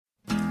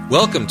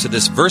Welcome to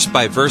this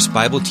verse-by-verse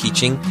Bible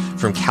teaching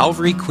from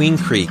Calvary Queen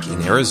Creek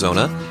in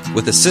Arizona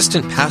with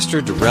Assistant Pastor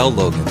Darrell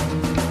Logan.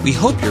 We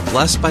hope you're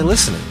blessed by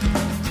listening.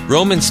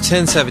 Romans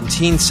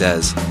 10:17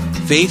 says,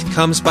 "Faith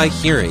comes by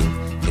hearing,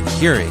 and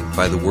hearing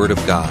by the Word of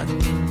God."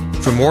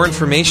 For more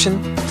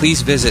information,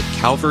 please visit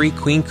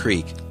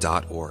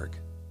calvaryqueencreek.org.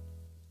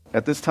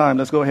 At this time,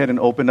 let's go ahead and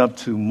open up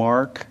to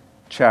Mark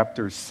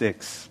chapter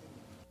 6.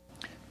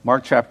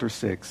 Mark chapter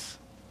 6.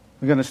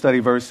 We're going to study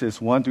verses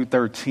 1 through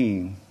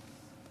 13.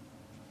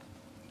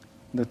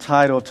 The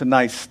title of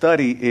tonight's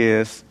study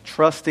is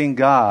Trusting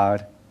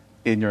God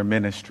in Your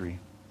Ministry.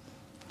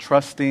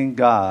 Trusting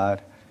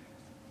God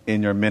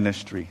in Your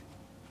Ministry.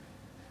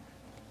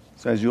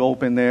 So as you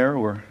open there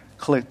or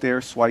click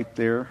there, swipe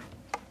there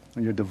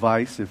on your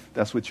device, if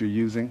that's what you're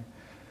using,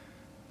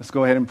 let's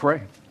go ahead and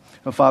pray.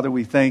 Oh, Father,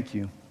 we thank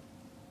you.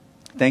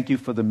 Thank you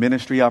for the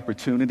ministry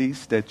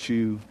opportunities that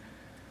you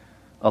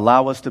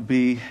allow us to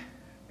be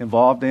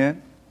involved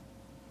in.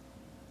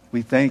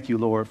 We thank you,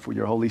 Lord, for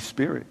your Holy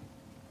Spirit,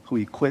 who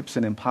equips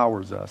and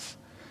empowers us.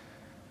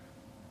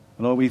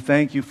 Lord, we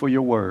thank you for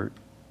your word.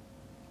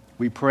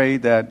 We pray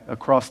that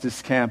across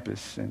this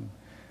campus and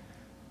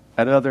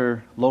at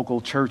other local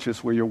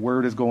churches where your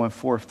word is going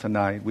forth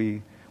tonight,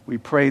 we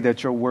pray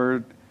that your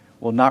word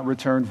will not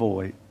return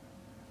void,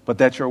 but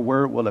that your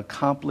word will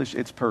accomplish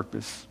its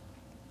purpose.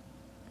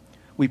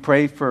 We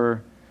pray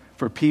for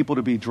people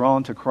to be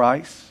drawn to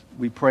Christ.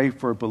 We pray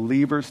for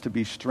believers to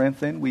be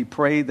strengthened. We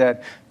pray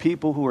that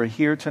people who are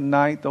here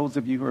tonight, those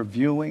of you who are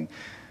viewing,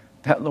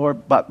 that,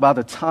 Lord, by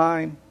the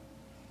time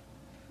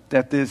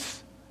that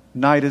this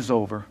night is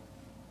over,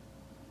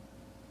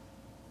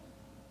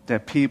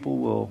 that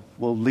people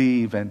will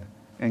leave and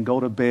go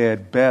to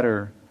bed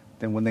better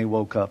than when they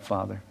woke up,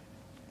 Father.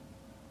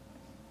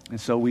 And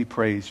so we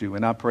praise you.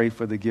 And I pray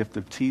for the gift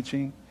of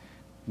teaching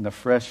and the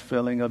fresh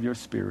filling of your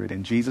Spirit.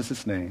 In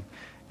Jesus' name,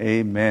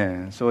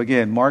 amen. So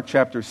again, Mark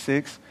chapter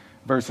 6,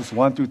 verses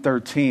 1 through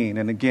 13.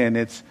 And again,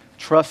 it's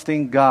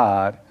trusting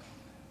God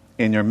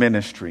in your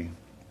ministry.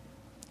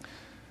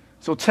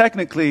 So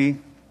technically,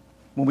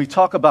 when we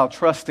talk about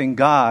trusting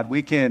God,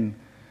 we can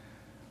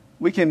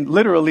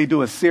literally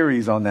do a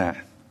series on that.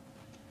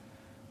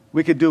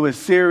 We could do a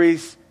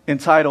series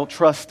entitled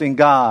Trusting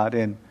God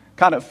and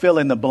kind of fill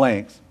in the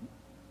blanks.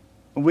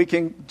 And we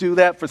can do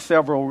that for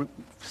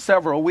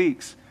several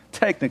weeks,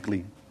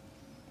 technically,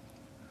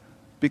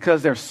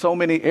 because there's so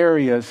many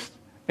areas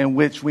in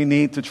which we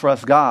need to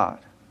trust God.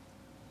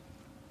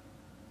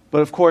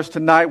 But of course,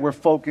 tonight we're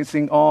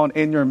focusing on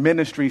in your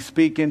ministry,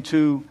 speaking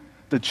to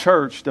the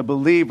church, the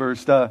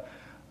believers, the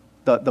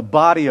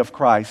body of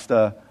Christ,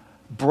 the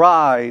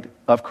bride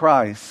of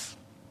Christ.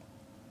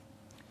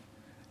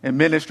 And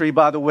ministry,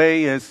 by the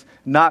way, is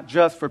not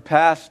just for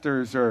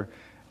pastors or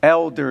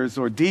elders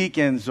or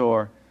deacons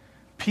or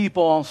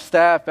people on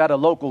staff at a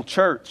local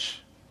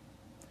church.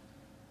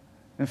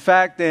 In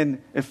fact, in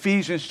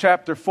Ephesians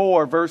chapter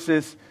 4,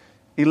 verses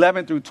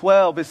 11 through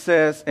 12, it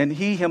says, "And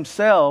he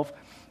himself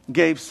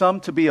gave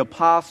some to be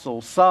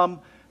apostles, some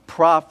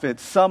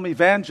prophets, some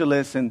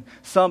evangelists, and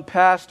some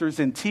pastors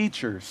and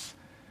teachers."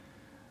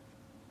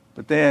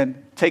 But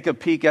then take a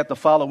peek at the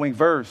following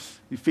verse,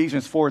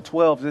 Ephesians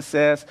 4:12. It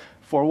says,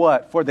 "For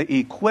what? For the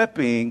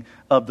equipping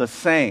of the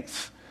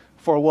saints."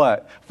 For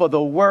what? For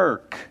the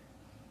work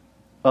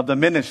of the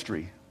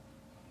ministry.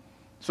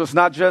 So it's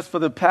not just for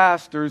the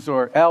pastors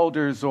or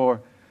elders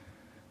or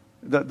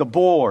the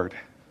board.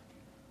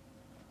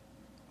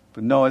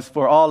 But no, it's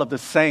for all of the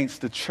saints,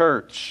 the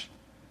church.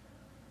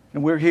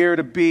 And we're here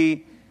to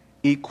be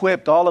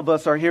equipped. All of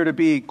us are here to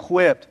be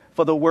equipped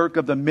for the work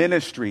of the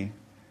ministry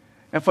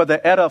and for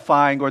the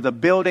edifying or the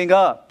building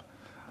up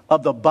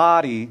of the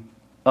body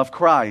of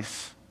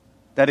Christ.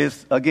 That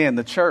is, again,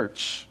 the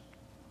church.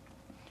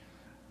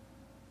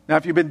 Now,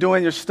 if you've been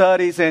doing your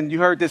studies and you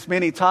heard this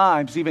many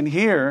times, even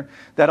here,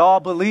 that all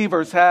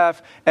believers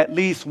have at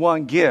least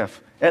one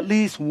gift, at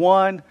least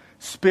one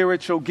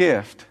spiritual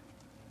gift.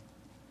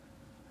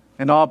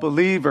 And all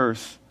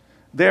believers,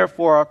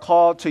 therefore, are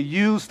called to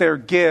use their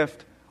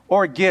gift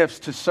or gifts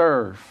to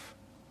serve.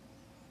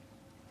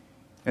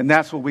 And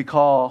that's what we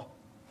call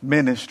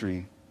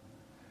ministry.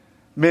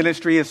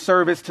 Ministry is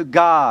service to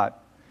God,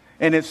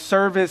 and it's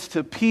service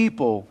to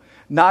people,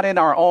 not in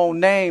our own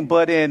name,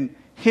 but in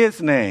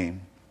His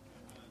name.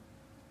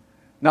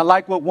 Now,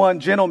 like what one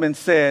gentleman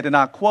said, and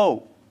I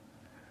quote,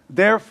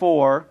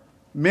 "Therefore,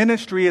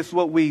 ministry is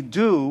what we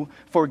do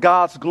for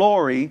God's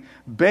glory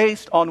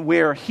based on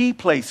where He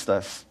placed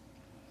us,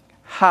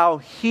 how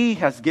He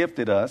has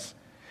gifted us,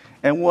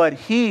 and what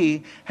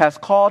He has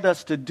called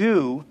us to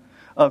do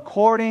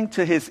according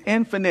to His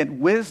infinite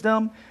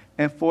wisdom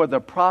and for the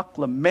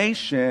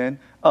proclamation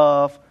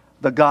of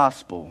the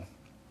gospel."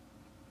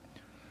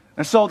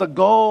 And so the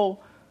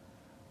goal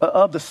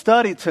of the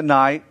study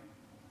tonight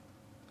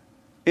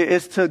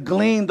is to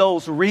glean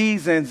those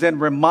reasons and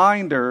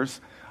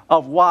reminders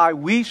of why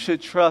we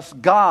should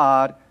trust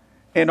God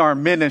in our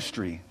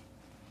ministry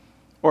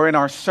or in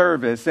our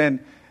service. And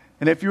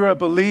if you're a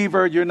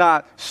believer, you're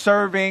not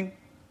serving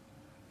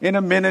in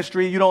a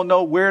ministry, you don't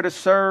know where to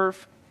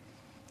serve,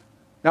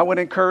 I would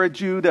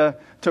encourage you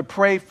to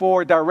pray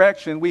for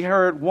direction. We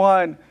heard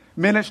one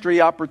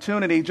ministry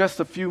opportunity just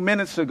a few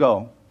minutes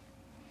ago.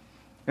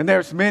 And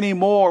there's many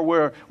more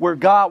where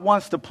God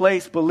wants to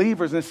place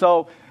believers. And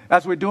so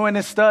as we're doing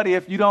this study,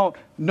 if you don't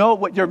know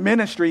what your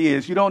ministry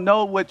is, you don't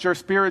know what your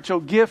spiritual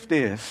gift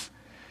is,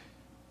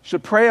 you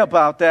should pray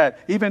about that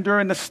even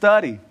during the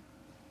study.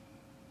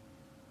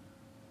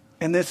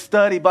 And this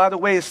study, by the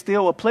way, is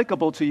still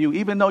applicable to you,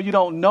 even though you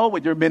don't know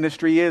what your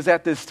ministry is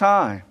at this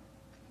time.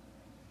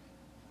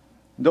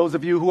 Those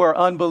of you who are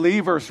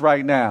unbelievers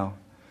right now,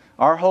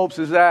 our hopes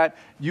is that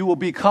you will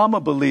become a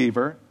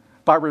believer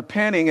by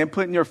repenting and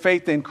putting your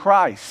faith in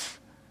Christ.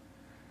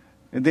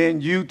 And then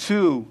you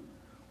too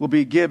will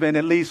be given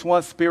at least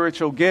one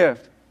spiritual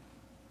gift,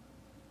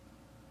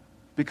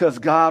 because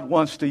God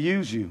wants to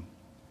use you,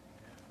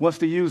 wants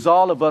to use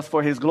all of us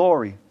for his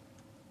glory.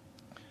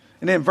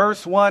 And in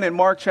verse 1 in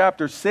Mark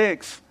chapter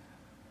 6,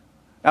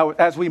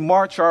 as we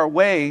march our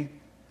way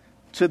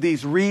to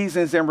these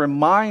reasons and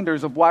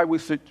reminders of why we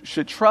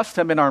should trust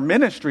him in our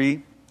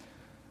ministry,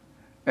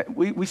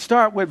 we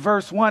start with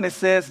verse 1. It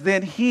says,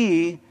 then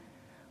he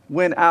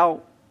went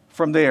out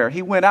from there.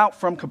 He went out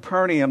from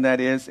Capernaum, that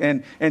is,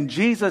 and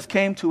Jesus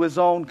came to his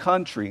own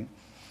country,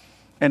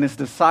 and his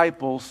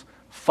disciples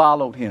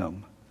followed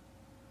him.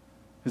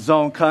 His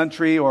own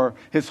country, or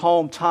his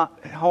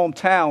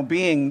hometown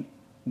being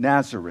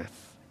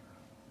Nazareth.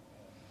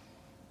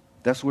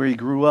 That's where he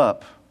grew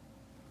up.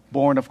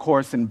 Born, of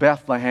course, in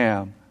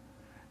Bethlehem,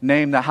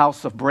 named the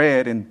house of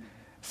bread. And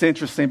it's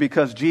interesting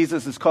because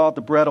Jesus is called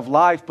the bread of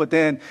life, but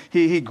then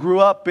he grew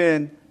up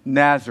in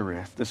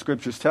Nazareth, the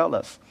scriptures tell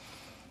us.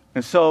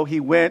 And so he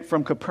went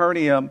from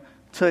Capernaum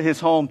to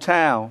his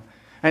hometown,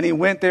 and he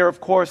went there, of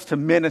course, to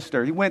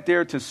minister. He went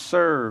there to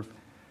serve.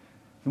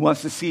 He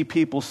wants to see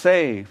people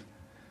saved,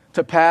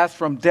 to pass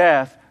from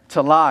death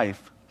to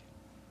life.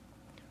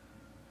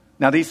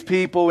 Now, these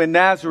people in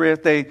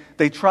Nazareth,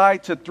 they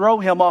tried to throw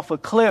him off a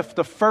cliff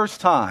the first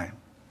time.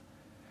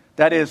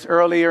 That is,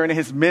 earlier in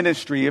his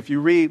ministry. If you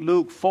read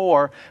Luke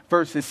 4,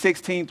 verses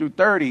 16 through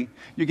 30,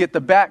 you get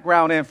the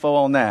background info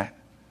on that.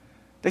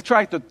 They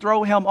tried to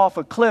throw him off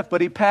a cliff,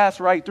 but he passed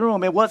right through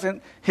them. It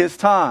wasn't his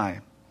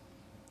time.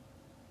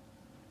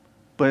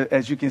 But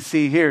as you can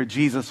see here,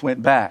 Jesus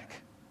went back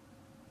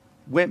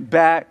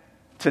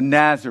to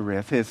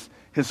Nazareth, his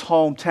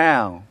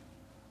hometown.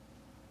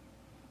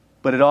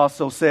 But it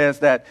also says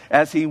that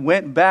as he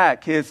went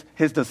back, his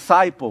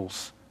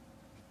disciples,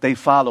 they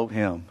followed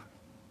him.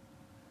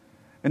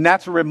 And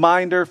that's a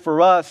reminder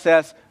for us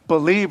as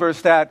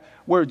believers that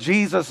where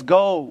Jesus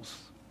goes,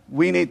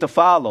 we need to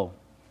follow.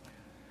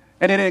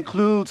 And it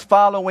includes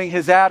following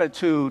his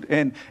attitude,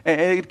 and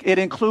it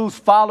includes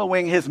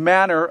following his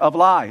manner of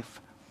life.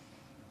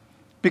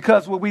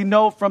 Because what we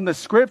know from the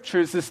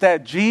scriptures is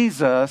that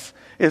Jesus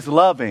is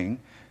loving.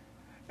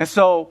 And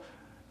so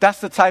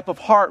that's the type of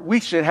heart we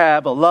should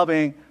have, a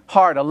loving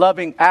heart, a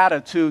loving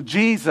attitude.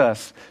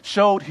 Jesus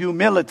showed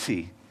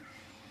humility.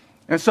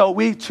 And so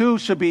we too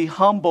should be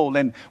humble,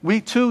 and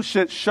we too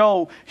should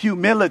show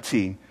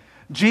humility.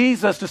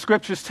 Jesus, the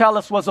scriptures tell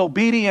us, was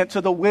obedient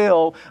to the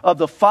will of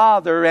the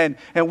Father, and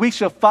we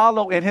should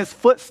follow in his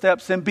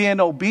footsteps in being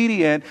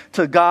obedient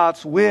to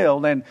God's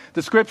will. And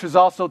the scriptures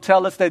also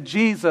tell us that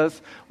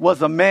Jesus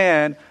was a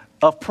man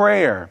of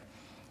prayer.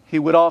 He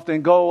would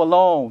often go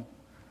alone,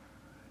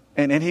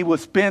 and he would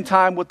spend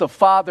time with the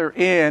Father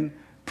in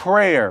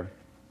prayer.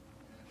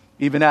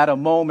 Even at a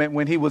moment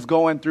when he was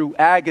going through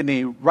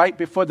agony right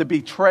before the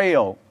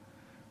betrayal.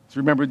 So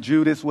remember,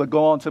 Judas would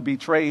go on to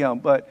betray him.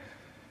 But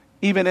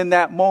even in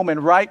that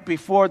moment, right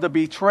before the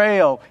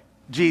betrayal,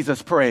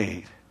 Jesus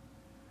prayed.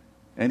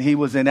 And he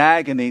was in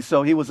agony.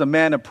 So he was a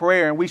man of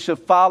prayer. And we should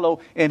follow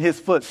in his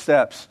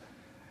footsteps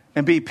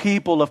and be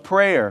people of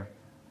prayer.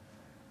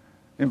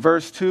 In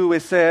verse 2, it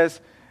says,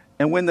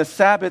 and when the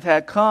Sabbath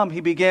had come, he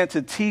began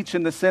to teach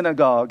in the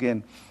synagogue.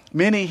 And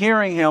many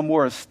hearing him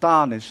were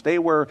astonished. They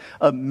were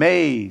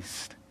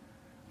amazed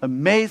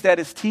at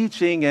his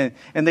teaching. And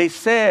they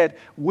said,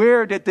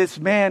 where did this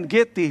man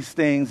get these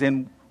things?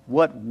 And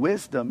what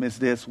wisdom is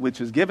this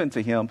which is given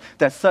to him,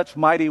 that such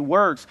mighty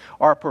works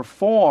are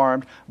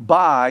performed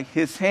by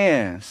his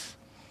hands?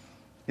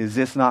 Is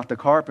this not the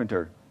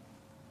carpenter?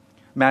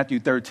 Matthew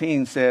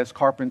 13 says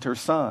carpenter's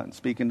son,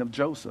 speaking of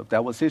Joseph.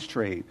 That was his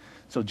trade.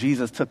 So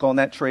Jesus took on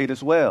that trade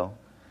as well.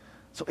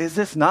 So is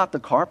this not the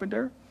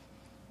carpenter?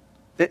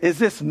 Is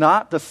this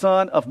not the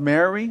son of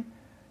Mary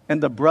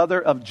and the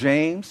brother of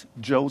James,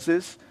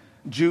 Joseph,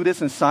 Judas,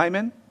 and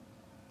Simon?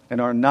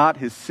 And are not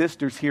his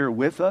sisters here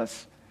with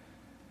us?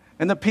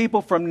 And the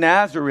people from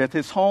Nazareth,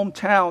 his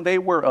hometown, they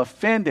were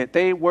offended.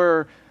 They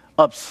were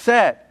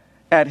upset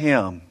at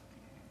him.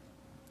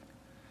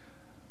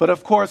 But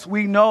of course,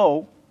 we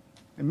know,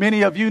 and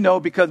many of you know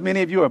because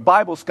many of you are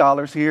Bible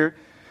scholars here,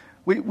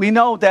 we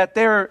know that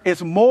there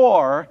is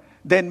more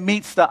than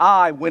meets the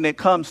eye when it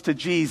comes to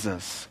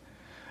Jesus.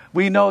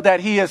 We know that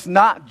he is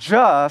not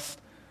just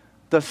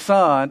the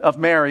son of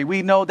Mary.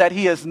 We know that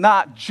he is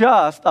not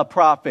just a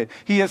prophet.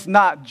 He is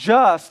not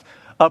just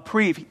a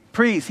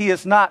priest. He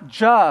is not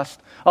just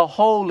a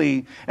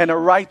holy and a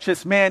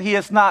righteous man. He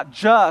is not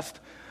just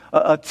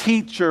a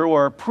teacher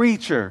or a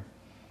preacher.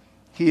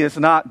 He is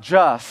not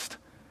just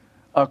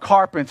a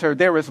carpenter.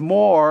 There is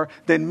more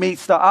than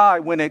meets the eye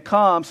when it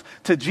comes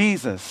to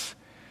Jesus.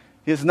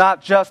 He is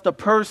not just a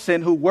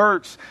person who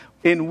works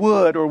in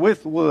wood or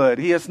with wood.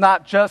 He is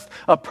not just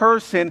a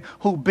person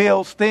who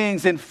builds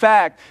things. In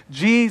fact,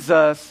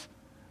 Jesus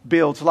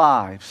builds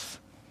lives.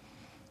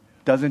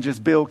 Doesn't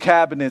just build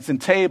cabinets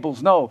and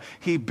tables. No,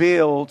 he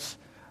builds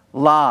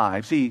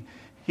lives.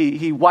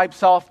 He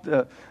wipes off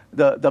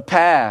the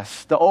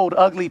past, the old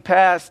ugly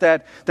past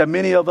that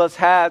many of us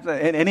had,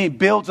 and he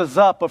builds us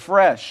up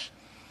afresh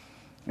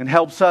and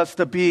helps us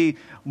to be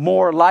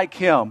more like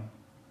him.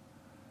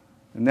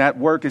 And that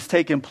work is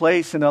taking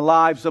place in the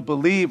lives of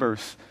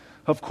believers,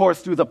 of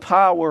course, through the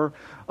power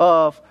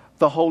of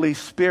the Holy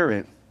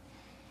Spirit.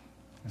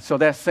 And so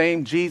that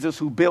same Jesus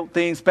who built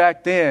things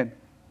back then,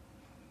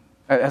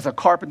 as a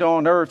carpenter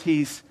on earth,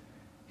 he's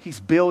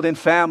building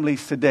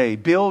families today.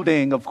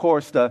 Building, of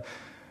course, the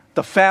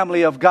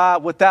family of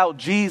God. Without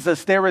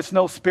Jesus, there is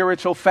no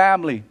spiritual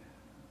family.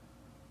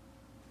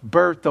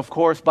 Birthed, of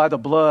course, by the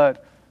blood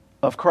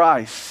of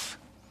Christ.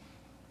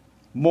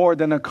 More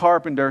than a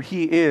carpenter,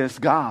 he is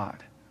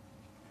God.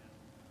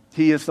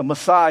 He is the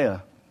Messiah.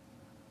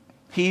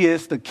 He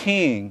is the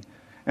King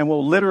and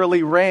will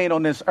literally reign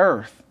on this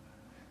earth.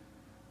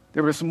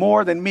 There is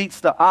more than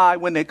meets the eye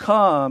when it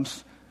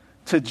comes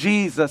to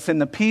Jesus and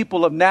the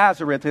people of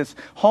Nazareth, his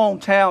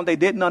hometown. They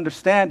didn't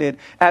understand it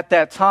at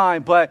that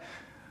time, but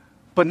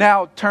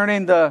now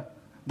turning the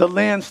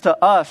lens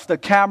to us, the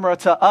camera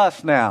to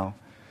us now.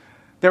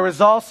 There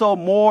is also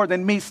more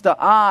than meets the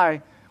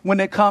eye when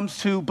it comes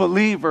to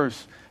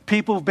believers,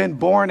 people who've been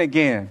born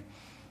again.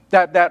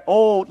 That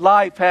old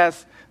life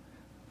has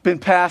been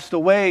passed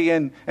away,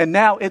 and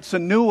now it's a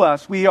new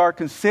us. We are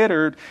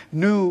considered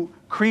new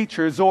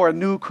creatures or a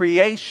new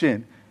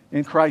creation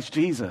in Christ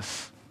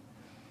Jesus.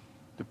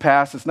 The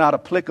past is not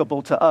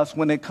applicable to us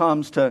when it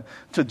comes to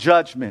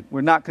judgment.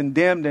 We're not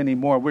condemned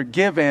anymore. We're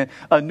given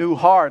a new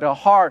heart, a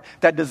heart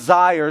that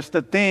desires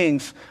the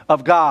things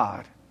of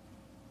God.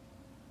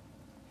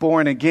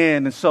 Born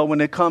again. And so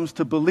when it comes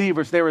to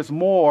believers, there is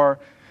more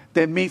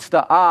than meets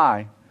the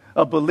eye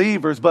of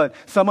believers. But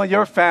some of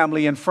your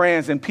family and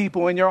friends and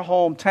people in your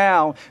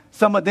hometown,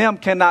 some of them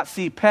cannot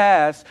see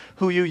past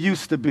who you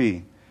used to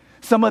be.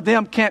 Some of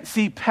them can't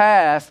see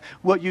past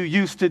what you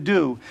used to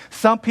do.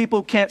 Some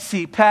people can't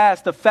see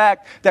past the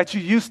fact that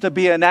you used to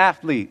be an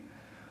athlete,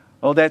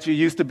 or that you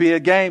used to be a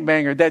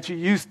gangbanger, that you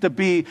used to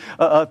be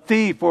a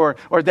thief, or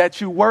that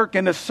you work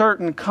in a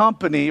certain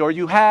company, or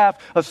you have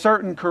a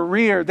certain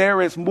career.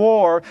 There is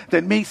more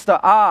than meets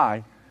the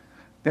eye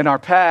than our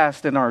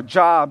past and our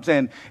jobs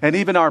and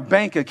even our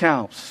bank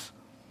accounts.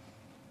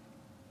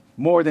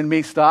 More than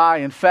meets the eye.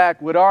 In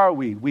fact, what are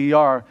we? We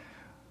are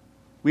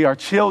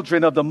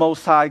children of the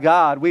Most High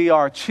God. We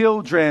are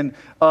children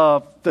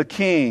of the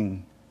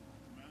King.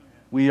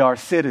 We are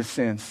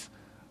citizens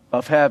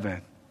of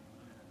heaven.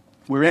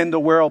 We're in the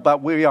world,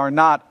 but we are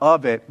not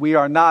of it. We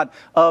are not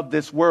of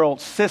this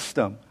world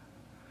system.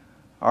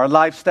 Our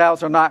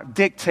lifestyles are not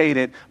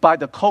dictated by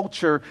the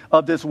culture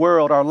of this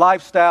world. Our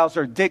lifestyles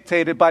are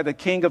dictated by the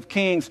King of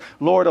Kings,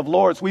 Lord of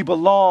Lords. We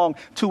belong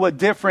to a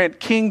different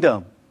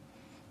kingdom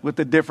with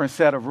a different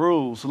set of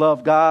rules.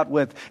 Love God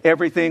with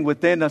everything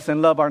within us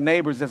and love our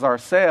neighbors as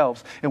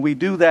ourselves. And we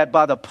do that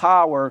by the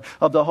power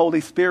of the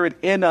Holy Spirit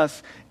in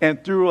us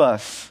and through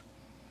us.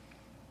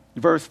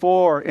 Verse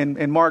 4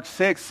 in Mark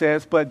 6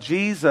 says, "But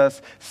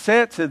Jesus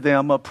said to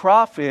them, a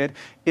prophet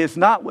is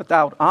not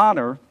without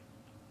honor,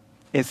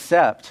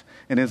 except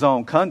in his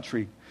own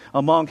country,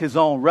 among his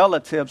own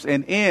relatives,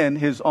 and in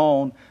his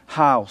own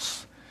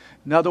house."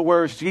 In other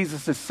words,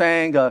 Jesus is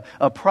saying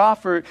a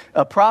prophet,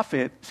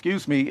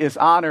 is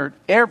honored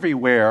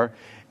everywhere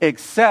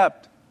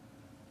except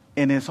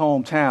in his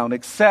hometown,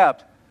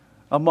 except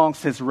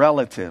amongst his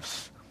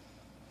relatives.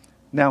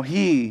 Now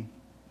he,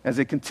 as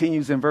it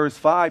continues in verse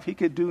 5, he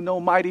could do no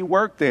mighty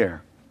work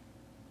there,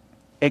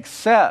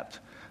 except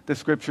the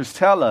scriptures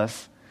tell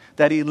us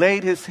that he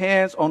laid his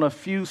hands on a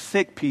few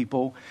sick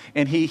people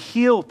and he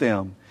healed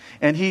them.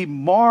 And he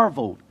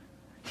marveled.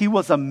 He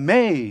was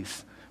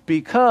amazed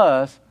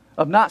because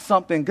of not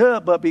something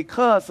good, but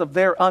because of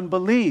their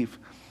unbelief.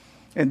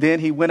 And then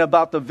he went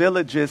about the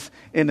villages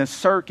in a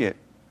circuit,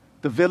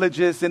 the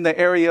villages in the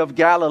area of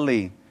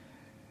Galilee,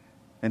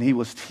 and he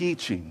was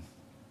teaching.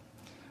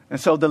 And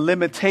so the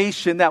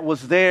limitation that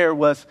was there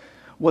was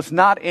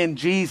not in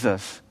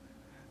Jesus.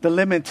 The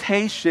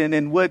limitation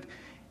in what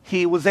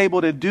he was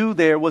able to do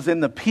there was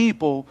in the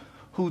people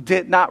who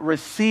did not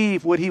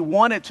receive what he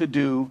wanted to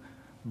do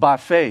by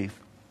faith.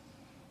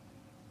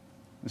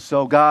 And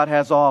so God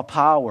has all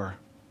power,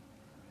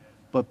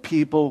 but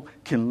people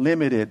can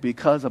limit it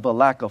because of a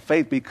lack of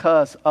faith,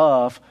 because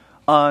of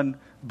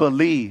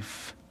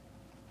unbelief.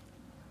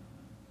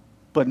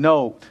 But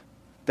note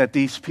that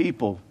these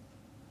people,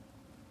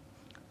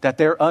 that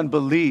their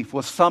unbelief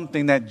was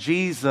something that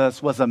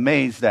Jesus was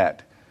amazed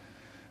at.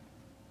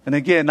 And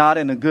again, not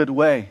in a good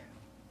way.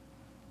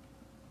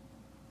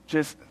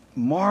 just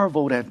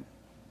marveled at,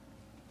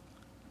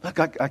 look,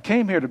 I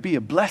came here to be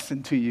a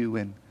blessing to you,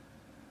 and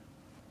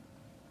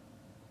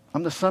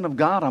I'm the Son of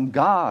God. I'm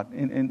God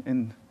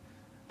in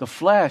the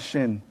flesh,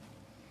 and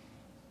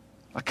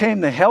I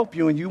came to help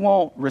you, and you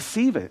won't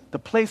receive it. The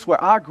place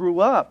where I grew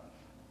up,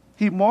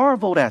 he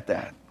marveled at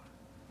that.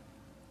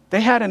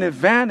 They had an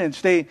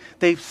advantage.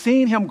 They've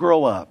seen him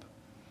grow up.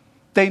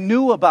 They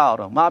knew about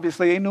him.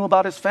 Obviously, they knew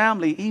about his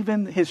family,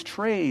 even his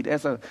trade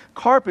as a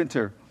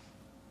carpenter.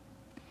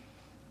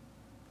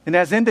 And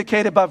as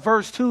indicated by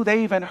verse 2,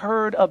 they even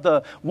heard of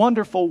the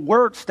wonderful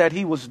works that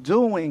he was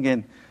doing,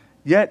 and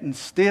yet and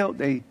still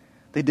they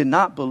did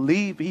not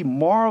believe. He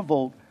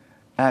marveled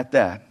at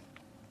that.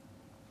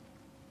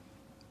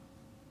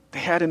 They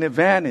had an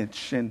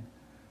advantage. And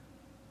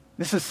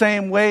it's the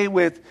same way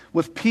with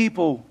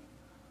people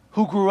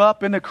who grew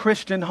up in a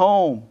Christian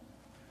home,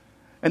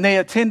 and they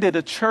attended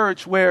a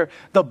church where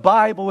the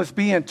Bible is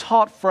being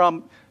taught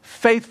from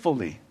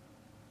faithfully.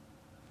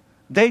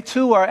 They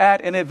too are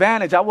at an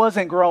advantage. I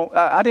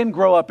didn't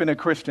grow up in a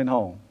Christian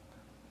home.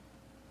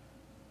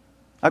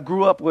 I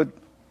grew up with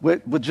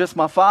just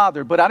my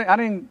father, but I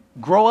didn't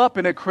grow up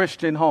in a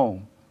Christian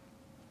home.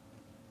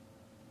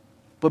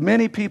 But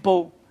many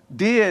people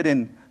did,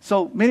 and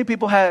so many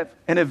people have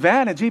an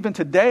advantage. Even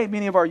today,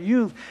 many of our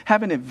youth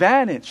have an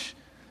advantage.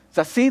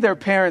 So I see their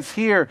parents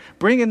here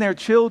bringing their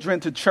children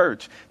to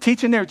church,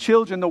 teaching their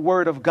children the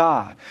Word of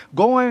God,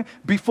 going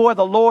before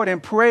the Lord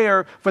in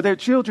prayer for their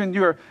children.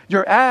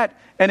 You're at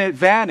an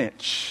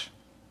advantage.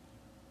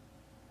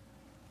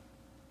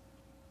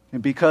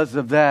 And because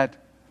of that,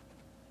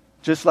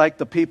 just like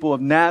the people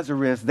of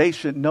Nazareth, they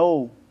should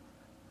know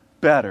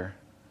better.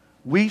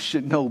 We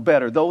should know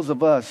better. Those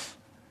of us,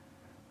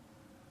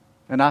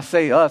 and I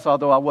say us,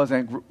 although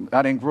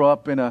I didn't grow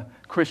up in a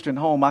Christian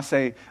home, I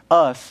say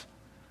us,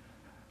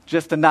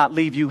 just to not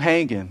leave you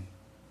hanging.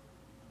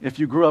 If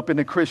you grew up in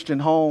a Christian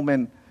home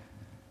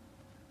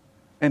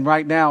and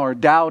right now are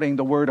doubting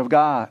the Word of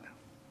God,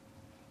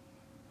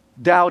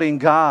 doubting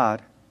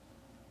God,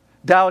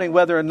 doubting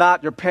whether or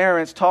not your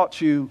parents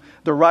taught you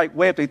the right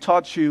way, if they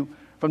taught you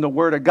from the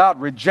Word of God,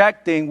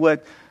 rejecting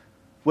what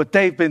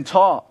they've been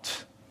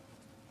taught.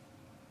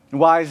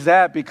 And why is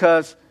that?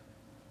 Because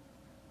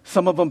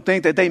some of them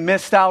think that they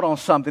missed out on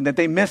something, that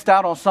they missed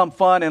out on some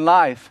fun in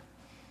life.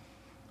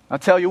 I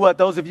tell you what,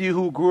 those of you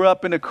who grew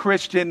up in a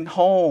Christian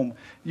home,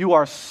 you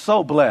are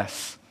so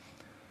blessed.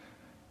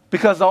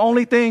 Because the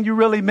only thing you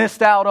really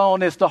missed out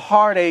on is the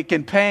heartache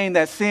and pain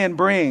that sin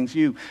brings.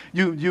 You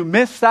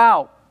missed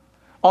out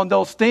on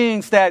those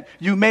things that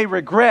you may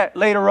regret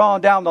later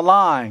on down the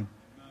line.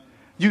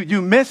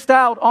 You missed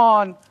out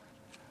on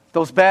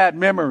those bad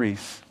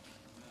memories.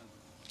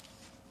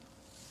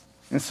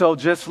 And so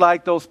just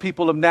like those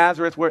people of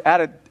Nazareth were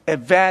at an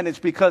advantage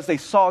because they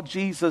saw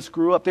Jesus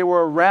grew up, they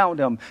were around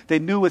him, they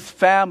knew his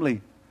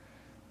family,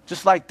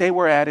 just like they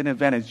were at an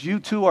advantage. You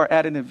too are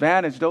at an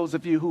advantage, those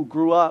of you who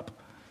grew up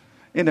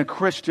in a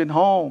Christian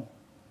home.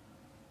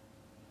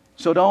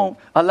 So don't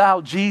allow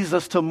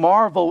Jesus to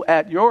marvel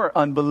at your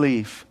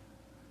unbelief.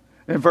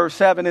 In verse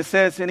 7 it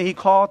says, and he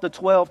called the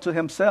 12 to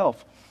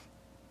himself,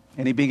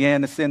 and he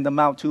began to send them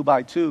out 2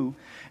 by 2,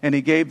 and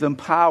he gave them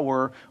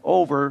power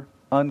over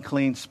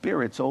unclean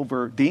spirits,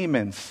 over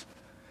demons.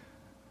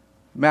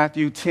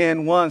 Matthew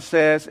 10:1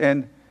 says,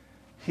 and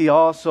he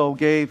also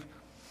gave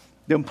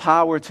them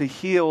power to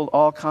heal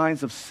all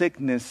kinds of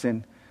sickness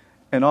and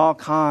all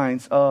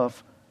kinds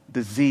of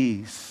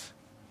disease.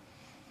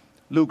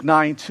 Luke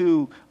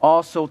 9:2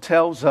 also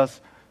tells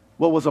us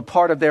what was a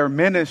part of their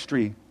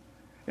ministry.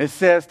 It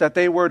says that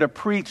they were to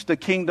preach the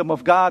kingdom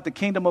of God. The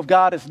kingdom of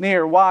God is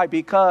near. Why?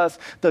 Because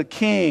the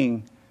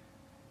king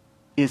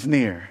is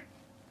near.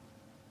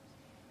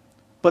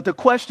 But the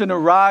question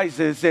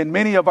arises in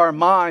many of our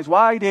minds,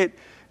 why did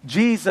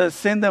Jesus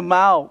send them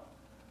out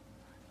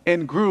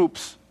in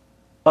groups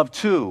of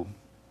 2?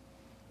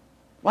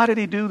 Why did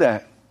he do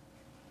that?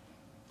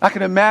 I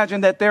can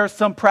imagine that there are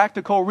some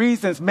practical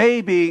reasons.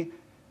 Maybe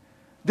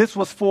this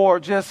was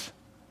for just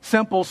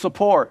simple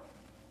support.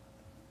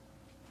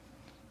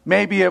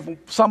 Maybe if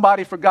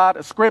somebody forgot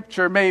a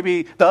scripture,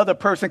 maybe the other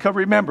person could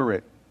remember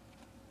it.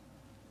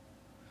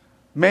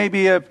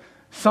 Maybe if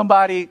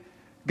somebody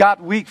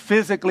got weak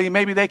physically,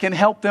 maybe they can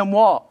help them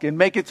walk and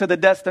make it to the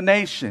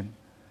destination.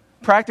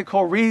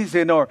 Practical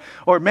reason, or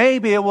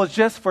maybe it was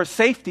just for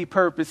safety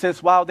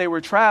purposes while they were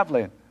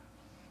traveling.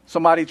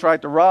 Somebody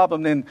tried to rob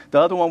them, then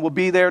the other one will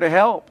be there to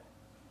help.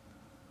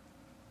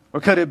 Or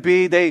could it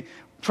be they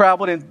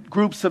traveled in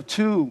groups of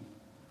 2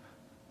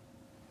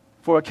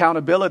 for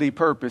accountability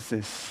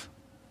purposes?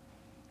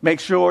 Make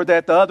sure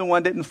that the other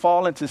one didn't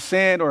fall into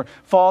sin or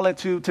fall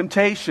into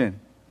temptation.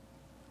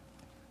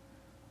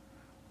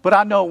 But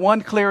I know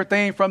one clear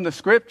thing from the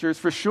scriptures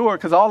for sure,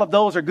 because all of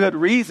those are good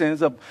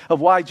reasons of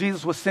why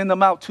Jesus would send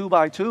them out 2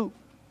 by 2.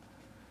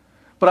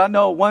 But I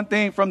know one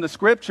thing from the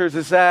scriptures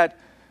is that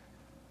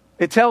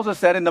it tells us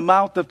that in the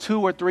mouth of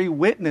 2 or 3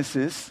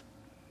 witnesses,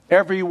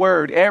 every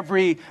word,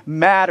 every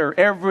matter,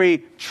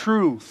 every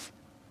truth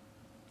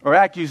or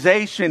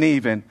accusation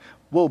even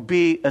will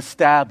be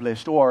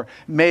established or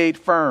made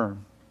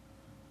firm.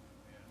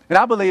 And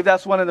I believe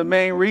that's one of the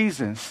main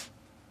reasons.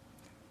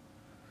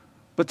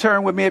 But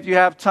turn with me, if you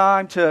have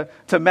time, to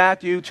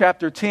Matthew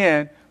chapter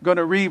 10. I'm going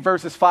to read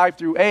verses 5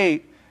 through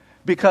 8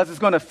 because it's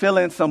going to fill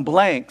in some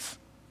blanks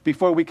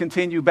before we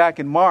continue back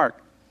in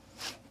Mark.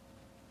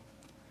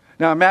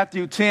 Now, in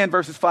Matthew 10,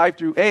 verses 5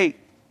 through 8,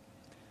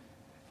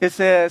 it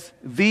says,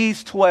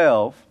 "These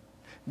 12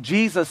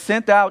 Jesus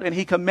sent out, and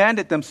he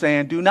commanded them,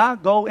 saying, 'Do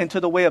not go into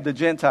the way of the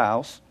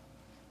Gentiles,'"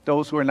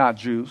 those who are not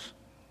Jews,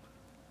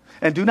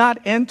 "'and do not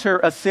enter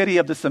a city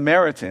of the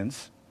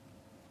Samaritans,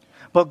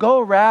 but go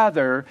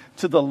rather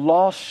to the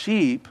lost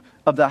sheep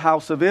of the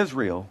house of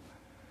Israel.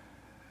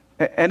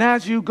 And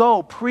as you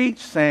go, preach,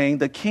 saying,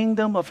 the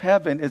kingdom of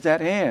heaven is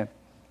at hand.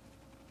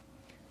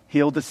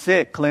 Heal the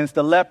sick, cleanse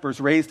the lepers,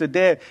 raise the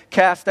dead,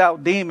 cast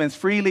out demons.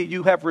 Freely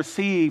you have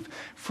received,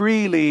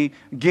 freely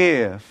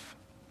give.'"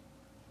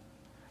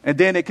 And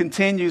then it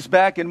continues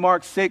back in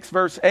Mark 6,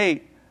 verse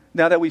 8,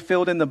 now that we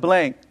filled in the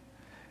blank.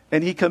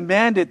 "And he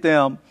commanded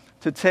them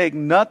to take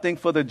nothing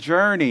for the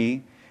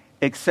journey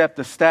except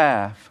a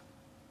staff,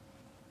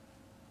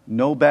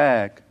 no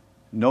bag,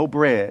 no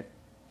bread,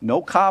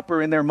 no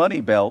copper in their money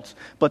belts,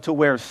 but to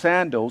wear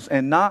sandals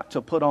and not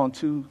to put on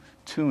 2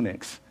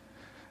 tunics."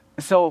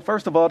 So,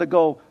 first of all, to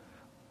go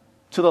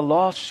to the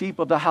lost sheep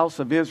of the house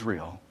of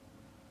Israel.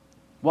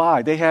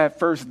 Why? They had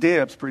first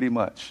dibs pretty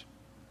much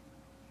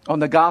on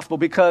the gospel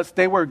because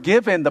they were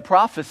given the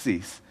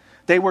prophecies.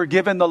 They were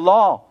given the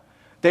law.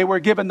 They were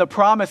given the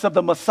promise of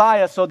the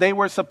Messiah, so they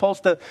were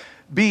supposed to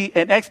be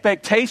an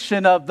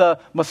expectation of the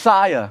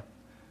Messiah.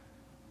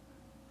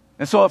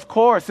 And so, of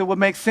course, it would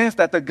make sense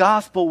that the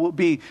gospel would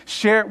be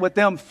shared with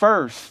them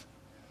first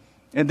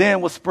and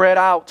then was spread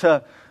out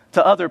to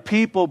other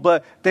people.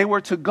 But they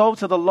were to go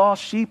to the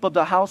lost sheep of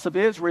the house of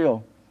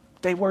Israel.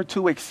 They were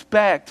to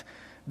expect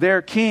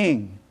their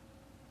king.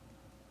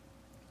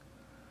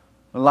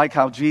 I like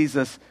how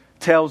Jesus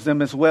tells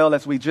them as well,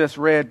 as we just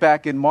read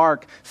back in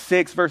Mark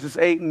 6, verses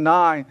 8 and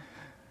 9,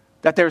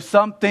 that there's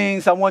some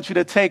things I want you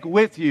to take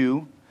with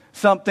you,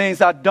 some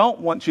things I don't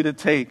want you to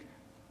take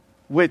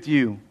with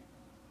you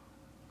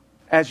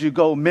as you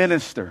go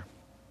minister.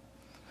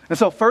 And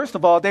so, first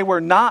of all, they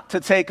were not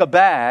to take a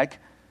bag,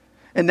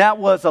 and that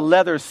was a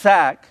leather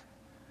sack.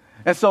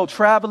 And so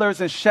travelers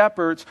and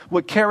shepherds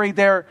would carry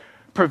their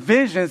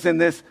provisions in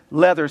this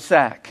leather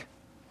sack.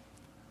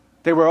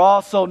 They were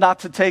also not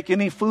to take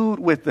any food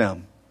with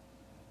them,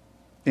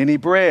 any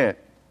bread.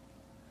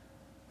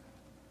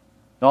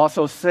 It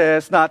also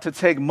says not to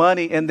take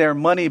money in their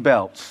money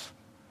belts.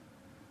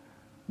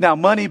 Now,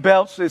 money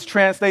belts is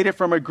translated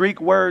from a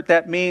Greek word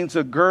that means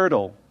a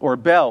girdle or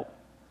belt,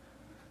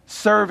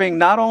 serving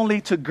not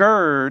only to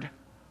gird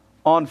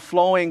on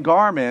flowing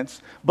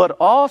garments, but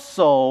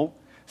also,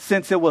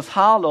 since it was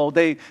hollow,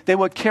 they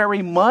would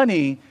carry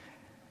money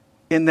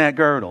in that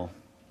girdle,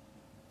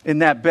 in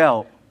that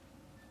belt.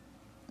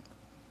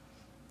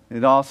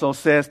 It also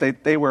says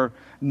that they were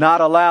not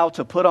allowed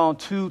to put on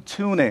 2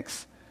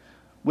 tunics,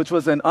 which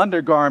was an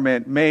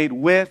undergarment made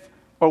with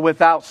or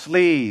without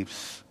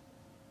sleeves.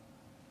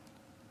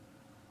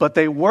 But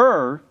they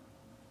were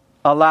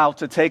allowed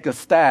to take a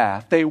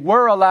staff. They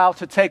were allowed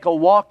to take a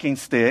walking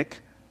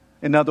stick,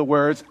 in other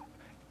words,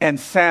 and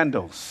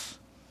sandals.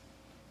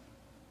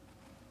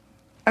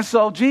 And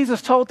so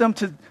Jesus told them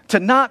to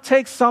not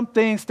take some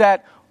things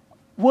that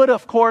would,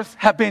 of course,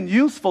 have been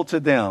useful to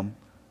them.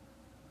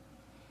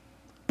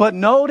 But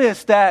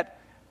notice that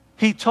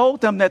he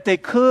told them that they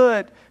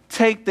could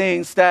take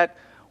things that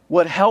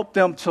would help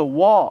them to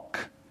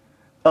walk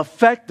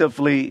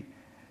effectively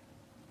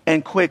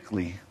and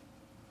quickly.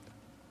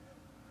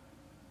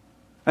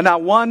 And I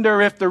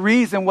wonder if the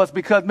reason was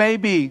because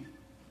maybe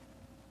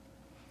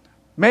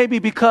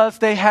because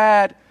they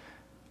had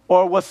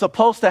or was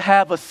supposed to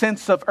have a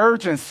sense of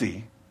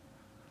urgency.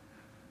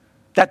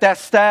 That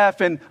staff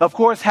and, of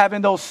course,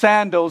 having those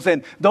sandals,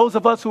 and those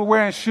of us who are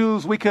wearing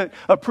shoes, we could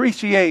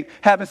appreciate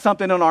having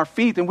something on our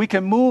feet and we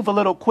can move a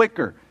little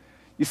quicker.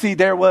 You see,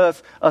 there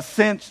was a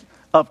sense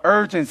of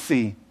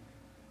urgency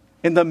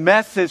in the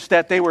message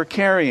that they were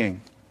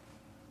carrying.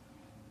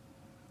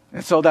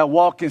 And so that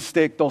walking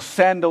stick, those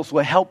sandals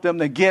would help them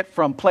to get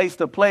from place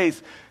to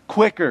place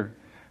quicker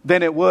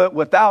than it would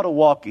without a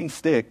walking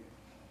stick.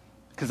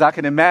 Because I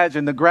can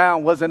imagine the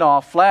ground wasn't all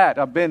flat.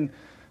 I've been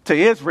to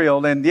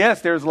Israel, and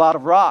yes, there's a lot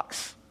of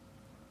rocks.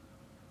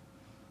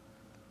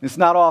 It's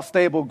not all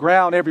stable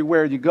ground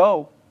everywhere you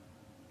go.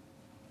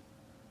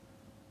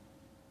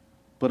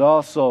 But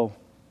also,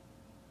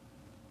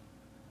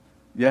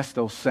 yes,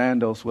 those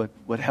sandals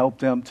would help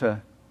them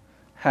to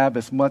have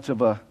as much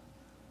of a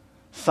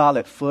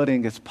solid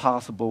footing as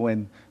possible,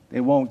 and they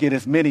won't get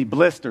as many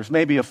blisters,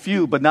 maybe a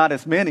few, but not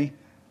as many.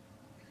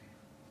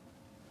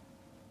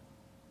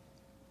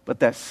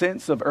 But that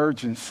sense of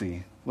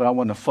urgency, what I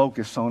want to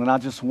focus on, and I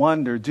just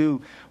wonder,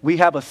 do we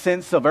have a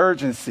sense of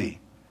urgency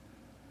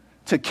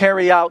to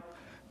carry out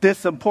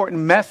this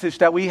important message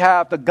that we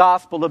have, the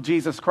gospel of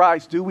Jesus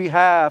Christ? Do we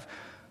have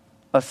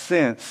a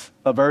sense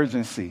of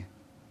urgency?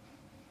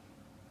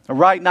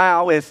 Right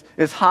now it's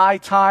high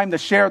time to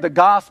share the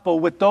gospel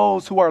with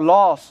those who are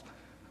lost,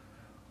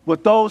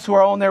 with those who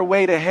are on their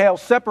way to hell,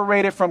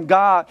 separated from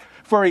God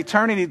for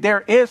eternity.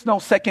 There is no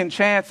second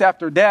chance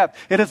after death.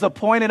 It is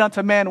appointed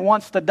unto man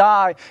once to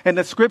die, and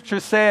the scripture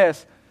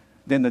says,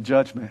 then the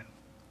judgment.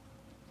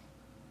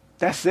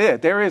 That's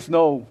it. There is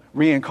no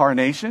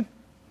reincarnation.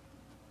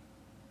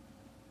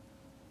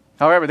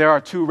 However, there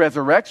are two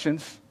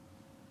resurrections.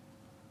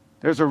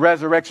 There's a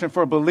resurrection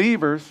for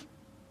believers.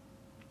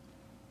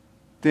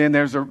 Then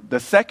there's the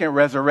second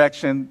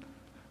resurrection,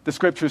 the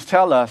scriptures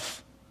tell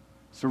us,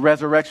 it's the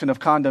resurrection of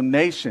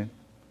condemnation.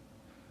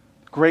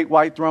 Great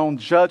white throne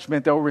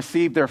judgment, they'll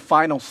receive their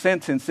final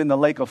sentence in the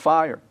lake of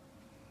fire.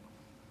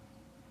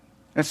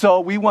 And so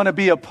we want to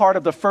be a part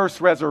of the first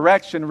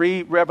resurrection.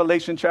 Read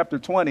Revelation chapter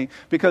 20,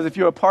 because if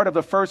you're a part of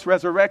the first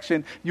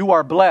resurrection, you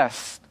are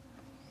blessed.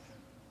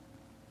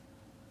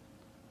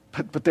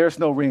 But there's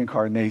no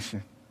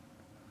reincarnation.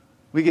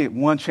 We get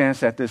one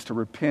chance at this to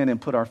repent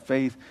and put our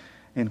faith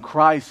in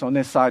Christ on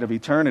this side of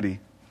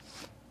eternity.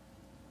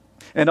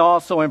 And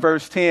also in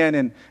verse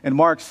 10 in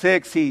Mark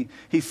 6, he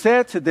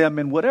said to them,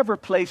 in whatever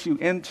place you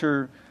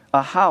enter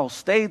a house,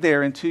 stay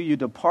there until you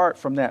depart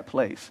from that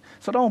place.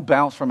 So don't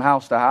bounce from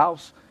house to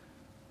house.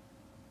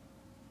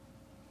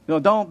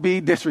 Don't be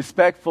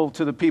disrespectful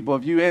to the people.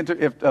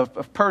 If a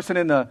person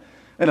in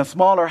a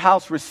smaller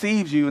house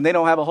receives you and they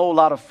don't have a whole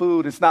lot of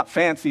food, it's not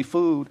fancy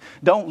food,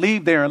 don't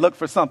leave there and look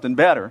for something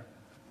better.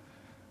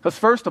 Because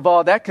first of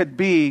all, that could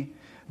be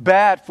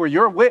bad for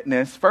your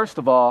witness, first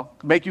of all,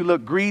 make you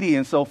look greedy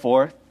and so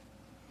forth.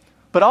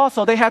 But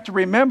also they have to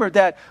remember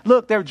that,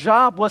 look, their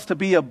job was to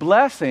be a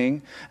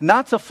blessing,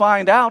 not to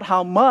find out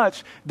how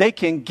much they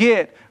can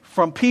get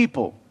from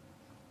people,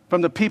 from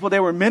the people they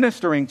were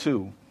ministering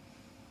to.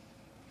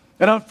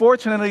 And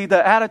unfortunately,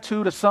 the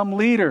attitude of some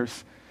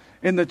leaders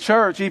in the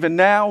church, even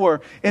now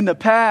or in the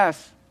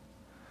past,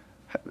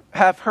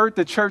 have hurt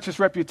the church's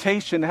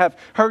reputation, have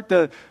hurt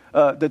the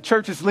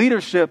church's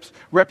leadership's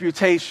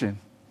reputation,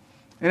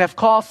 and have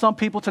caused some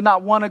people to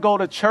not want to go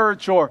to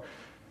church or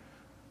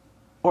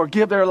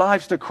give their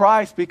lives to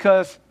Christ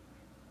because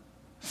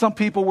some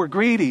people were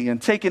greedy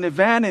and taking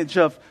advantage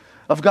of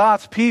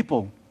God's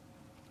people.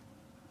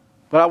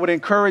 But I would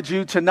encourage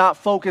you to not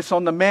focus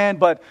on the man,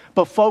 but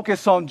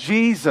focus on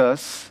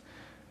Jesus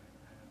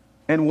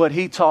and what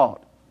he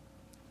taught.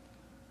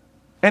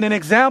 And an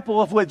example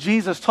of what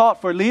Jesus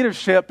taught for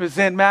leadership is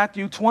in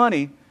Matthew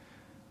 20.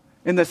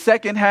 In the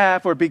second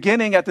half, or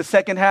beginning at the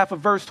second half of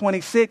verse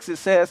 26, it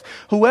says,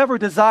 whoever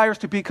desires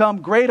to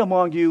become great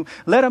among you,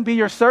 let him be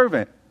your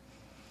servant.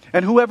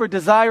 And whoever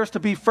desires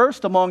to be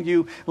first among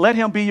you, let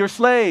him be your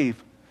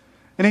slave.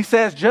 And he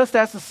says, just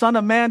as the Son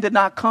of Man did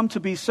not come to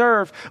be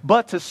served,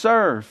 but to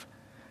serve.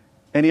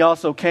 And he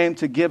also came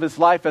to give his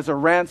life as a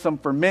ransom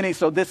for many.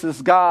 So this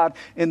is God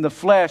in the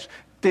flesh.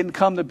 Didn't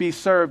come to be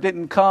served.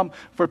 Didn't come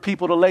for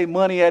people to lay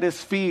money at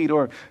his feet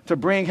or to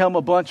bring him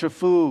a bunch of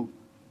food.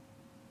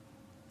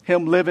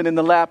 Him living in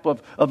the lap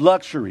of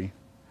luxury.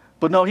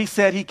 But no, he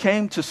said he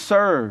came to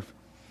serve.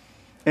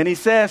 And he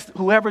says,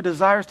 whoever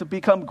desires to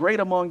become great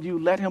among you,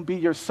 let him be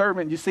your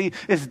servant. You see,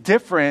 it's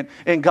different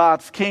in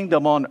God's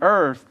kingdom on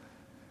earth.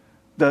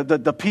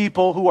 The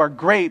people who are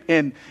great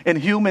in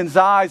humans'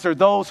 eyes are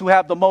those who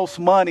have the most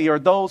money or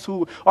those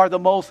who are the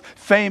most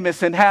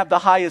famous and have the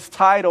highest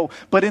title.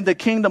 But in the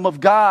kingdom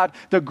of God,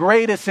 the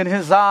greatest in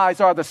his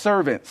eyes are the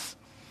servants.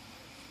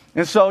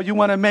 And so you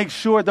want to make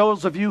sure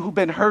those of you who've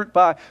been hurt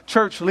by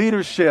church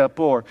leadership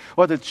or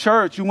the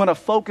church, you want to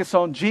focus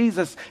on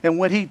Jesus and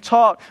what he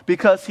taught,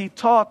 because he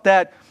taught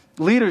that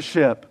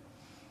leadership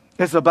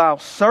is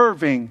about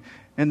serving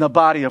in the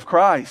body of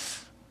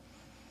Christ.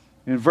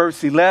 In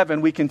verse 11,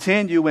 we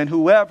continue, and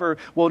whoever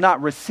will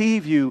not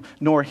receive you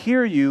nor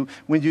hear you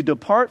when you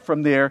depart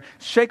from there,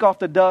 shake off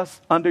the dust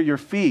under your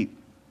feet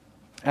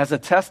as a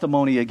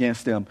testimony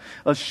against them.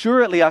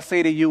 Assuredly, I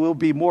say to you, it will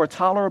be more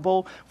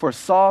tolerable for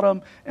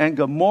Sodom and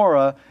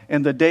Gomorrah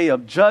in the day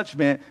of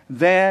judgment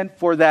than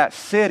for that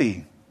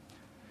city.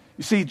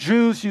 You see,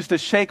 Jews used to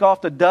shake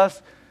off the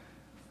dust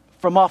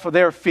from off of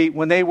their feet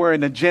when they were in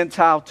the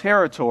Gentile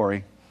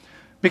territory,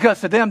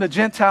 because to them, the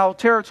Gentile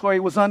territory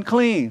was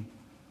unclean.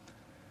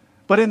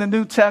 But in the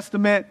New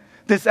Testament,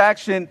 this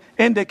action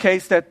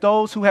indicates that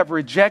those who have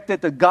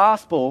rejected the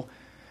gospel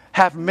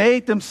have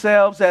made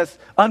themselves as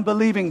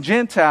unbelieving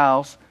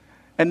Gentiles,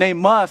 and they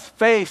must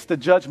face the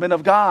judgment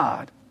of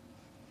God.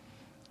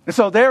 And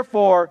so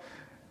therefore,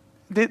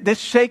 this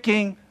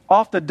shaking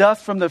off the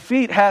dust from the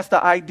feet has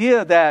the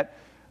idea that,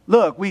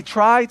 look, we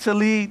try to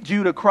lead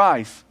you to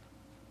Christ.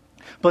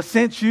 But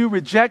since you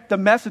reject the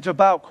message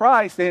about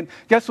Christ, then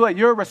guess what?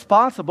 You're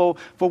responsible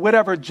for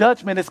whatever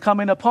judgment is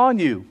coming upon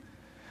you.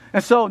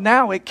 And so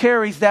now it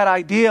carries that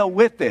idea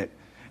with it.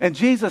 And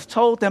Jesus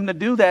told them to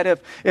do that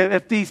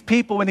if these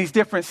people in these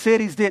different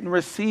cities didn't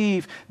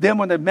receive them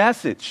on the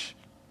message.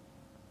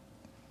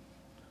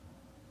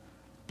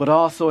 But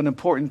also an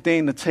important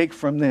thing to take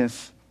from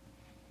this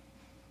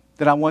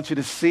that I want you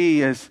to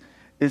see is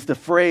the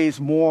phrase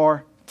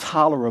more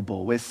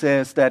tolerable. It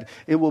says that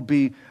it will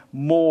be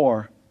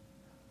more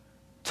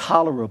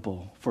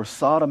tolerable for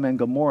Sodom and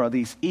Gomorrah,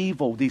 these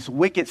evil, these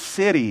wicked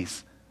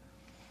cities,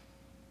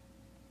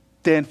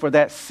 than for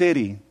that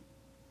city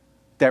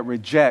that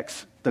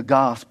rejects the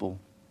gospel.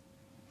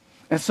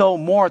 And so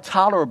more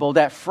tolerable,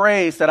 that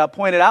phrase that I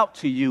pointed out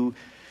to you,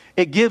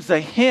 it gives a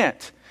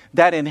hint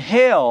that in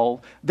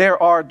hell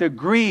there are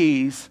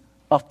degrees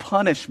of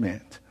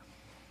punishment.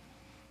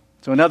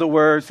 So in other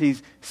words,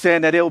 he's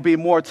saying that it will be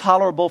more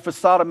tolerable for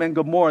Sodom and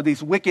Gomorrah,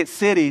 these wicked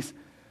cities,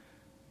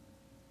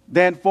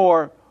 than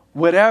for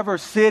whatever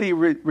city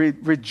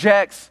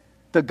rejects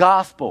the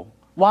gospel.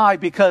 Why?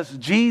 Because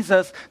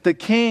Jesus, the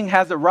King,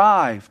 has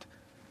arrived.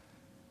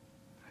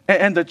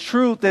 And the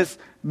truth is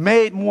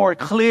made more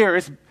clear.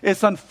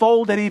 It's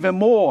unfolded even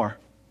more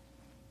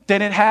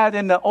than it had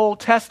in the Old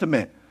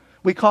Testament.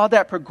 We call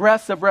that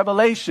progressive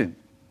revelation.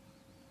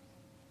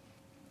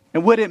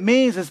 And what it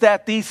means is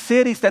that these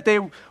cities that they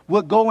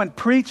would go and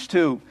preach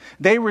to,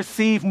 they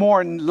receive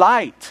more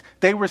light,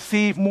 they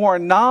receive more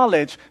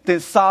knowledge than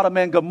Sodom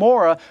and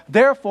Gomorrah.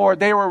 Therefore,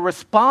 they were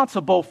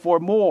responsible for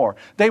more.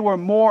 They were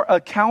more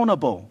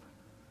accountable.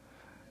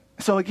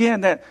 So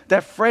again,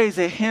 that phrase,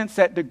 it hints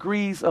at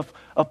degrees of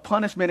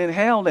punishment in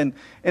hell. And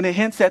it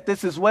hints at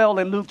this as well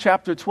in Luke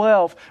chapter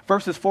 12,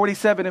 verses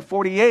 47 and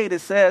 48. It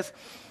says,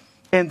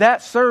 "And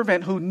that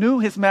servant who knew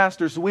his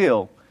master's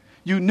will,"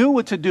 you knew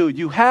what to do.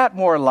 You had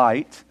more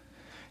light.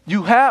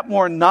 You had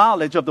more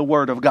knowledge of the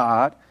word of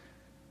God.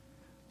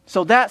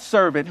 So that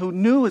servant who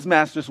knew his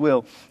master's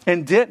will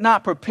and did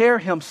not prepare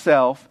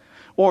himself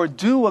or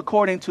do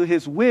according to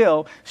his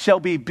will shall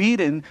be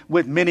beaten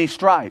with many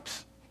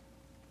stripes.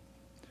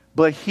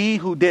 But he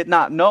who did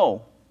not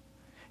know,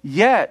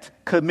 yet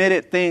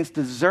committed things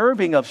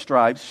deserving of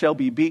stripes, shall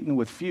be beaten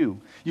with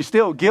few. You're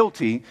still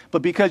guilty,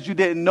 but because you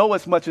didn't know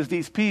as much as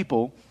these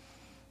people,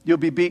 you'll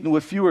be beaten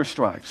with fewer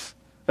stripes.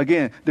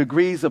 Again,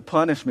 degrees of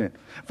punishment.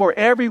 For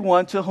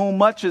everyone to whom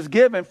much is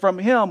given, from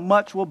him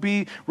much will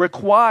be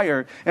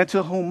required. And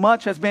to whom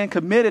much has been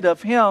committed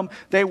of him,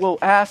 they will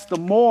ask the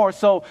more.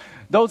 So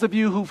those of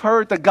you who've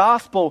heard the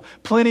gospel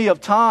plenty of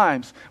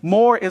times,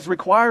 more is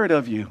required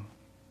of you.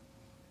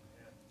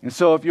 And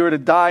so if you were to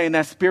die in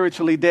that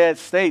spiritually dead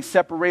state,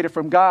 separated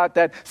from God,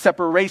 that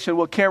separation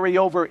will carry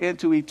over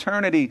into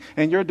eternity.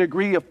 And your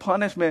degree of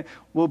punishment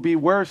will be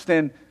worse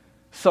than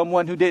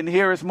someone who didn't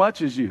hear as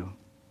much as you.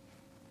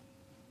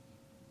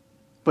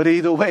 But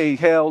either way,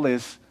 hell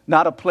is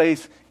not a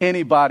place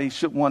anybody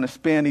should want to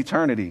spend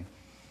eternity.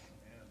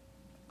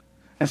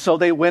 And so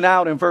they went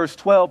out in verse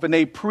 12 and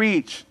they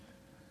preached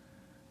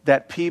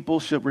that people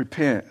should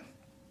repent.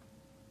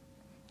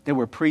 They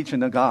were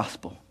preaching the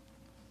gospel.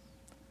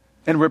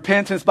 And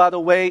repentance, by the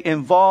way,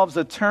 involves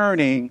a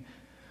turning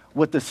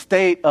with the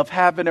state of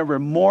having a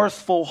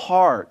remorseful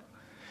heart.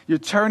 You're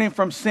turning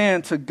from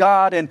sin to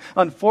God, and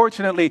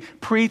unfortunately,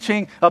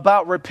 preaching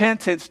about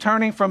repentance,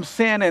 turning from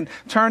sin and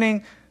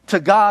turning to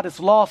God is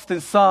lost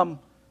in some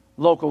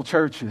local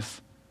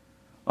churches.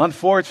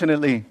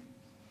 Unfortunately,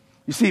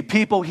 you see,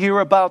 people hear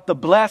about the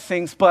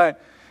blessings,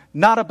 but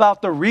not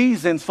about the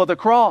reasons for the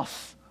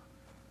cross.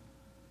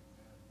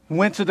 We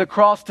went to the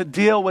cross to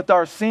deal with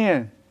our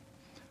sin.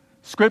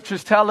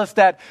 Scriptures tell us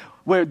that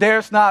where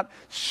there's not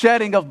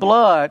shedding of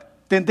blood,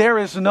 then there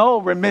is no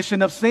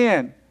remission of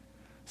sin.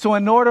 So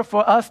in order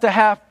for us to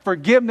have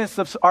forgiveness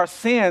of our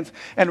sins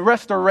and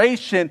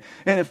restoration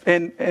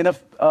and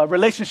a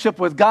relationship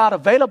with God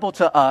available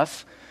to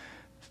us,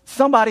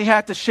 somebody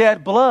had to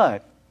shed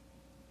blood.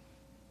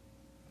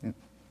 And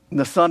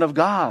the Son of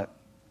God,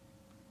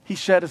 he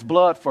shed his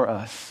blood for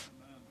us.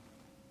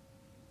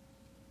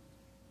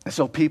 And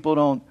so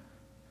people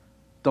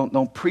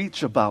don't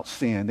preach about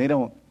sin. They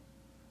don't.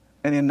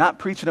 And in not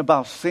preaching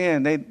about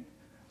sin,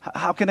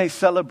 how can they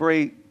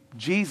celebrate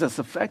Jesus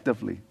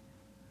effectively?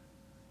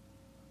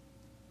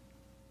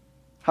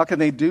 How can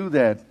they do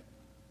that?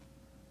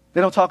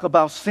 They don't talk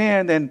about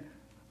sin, then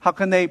how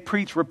can they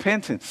preach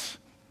repentance?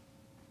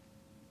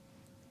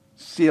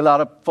 See, a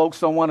lot of folks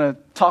don't want to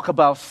talk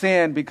about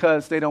sin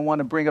because they don't want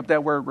to bring up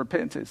that word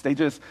repentance. They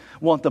just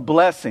want the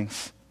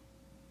blessings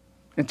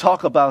and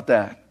talk about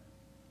that.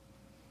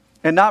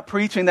 And not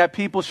preaching that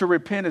people should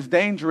repent is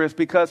dangerous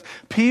because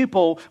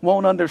people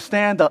won't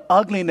understand the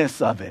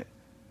ugliness of it.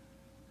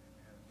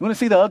 You want to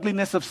see the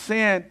ugliness of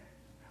sin?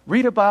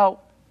 Read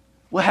about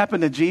what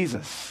happened to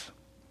Jesus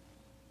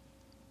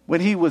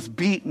when he was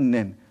beaten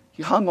and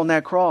he hung on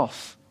that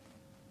cross.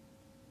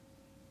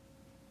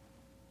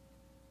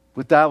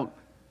 Without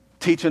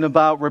teaching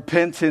about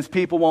repentance,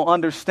 people won't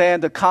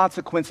understand the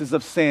consequences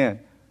of sin.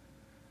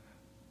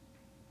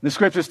 The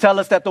scriptures tell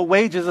us that the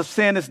wages of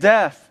sin is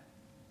death.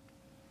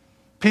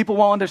 People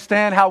won't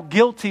understand how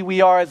guilty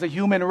we are as a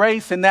human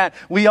race and that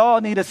we all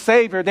need a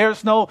Savior.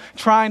 There's no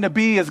trying to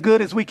be as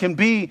good as we can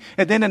be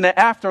and then in the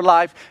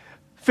afterlife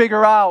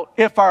figure out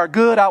if our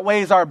good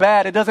outweighs our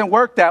bad. It doesn't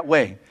work that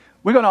way.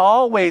 We're going to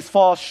always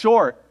fall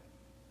short.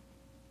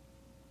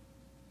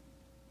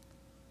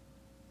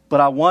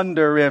 But I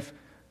wonder if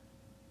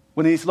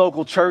when these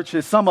local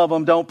churches, some of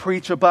them don't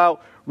preach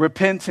about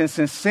repentance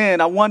and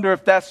sin, I wonder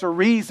if that's the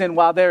reason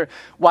why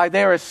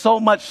there is so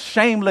much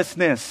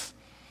shamelessness,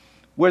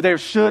 where there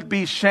should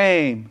be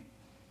shame,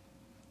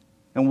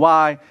 and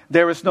why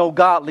there is no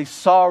godly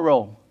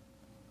sorrow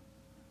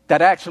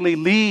that actually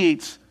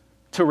leads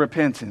to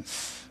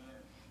repentance.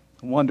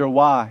 I wonder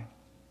why.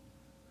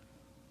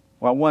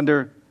 Well, I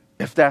wonder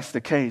if that's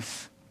the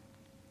case,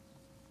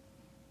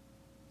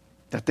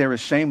 that there is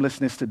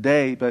shamelessness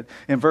today. But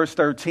in verse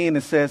 13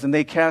 it says, and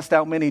they cast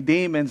out many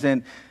demons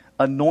and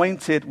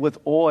anointed with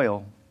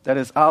oil, that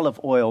is olive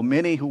oil,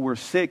 many who were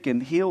sick,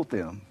 and healed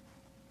them.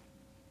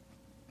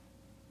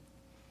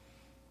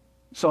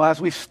 So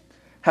as we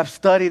have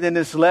studied in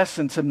this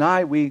lesson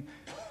tonight, we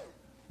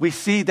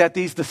see that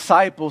these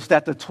disciples,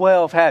 that the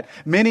 12, had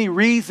many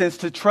reasons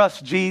to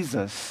trust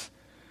Jesus,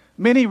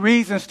 many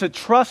reasons to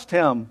trust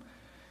him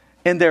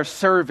in their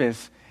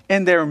service,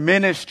 in their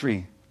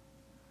ministry.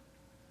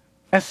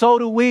 And so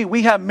do we.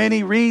 We have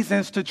many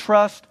reasons to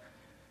trust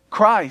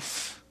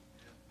Christ.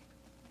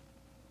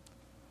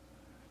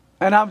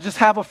 And I'll just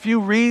have a few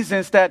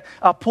reasons that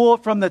I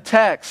pulled from the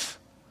text.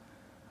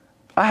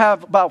 I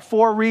have about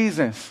 4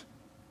 reasons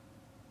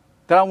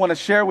that I want to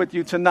share with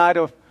you tonight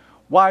of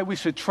why we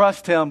should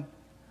trust him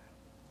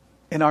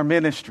in our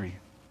ministry.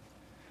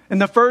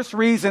 And the first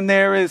reason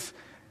there is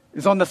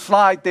on the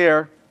slide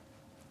there.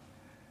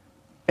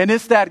 And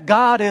it's that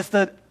God is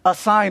the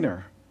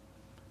assigner.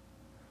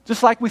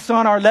 Just like we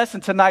saw in our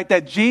lesson tonight,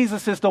 that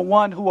Jesus is the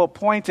one who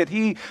appointed.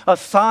 He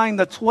assigned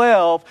the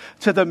 12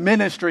 to the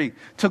ministry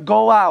to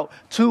go out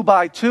 2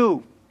 by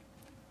 2.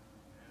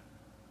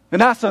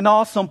 And that's an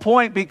awesome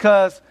point,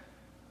 because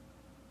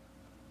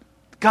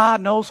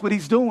God knows what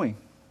he's doing.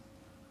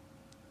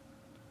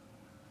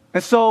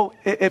 And so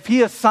if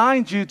he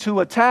assigned you to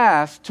a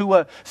task, to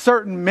a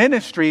certain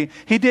ministry,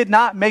 he did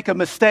not make a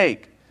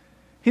mistake.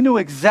 He knew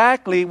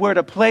exactly where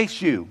to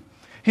place you.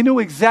 He knew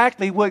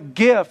exactly what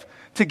gift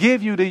to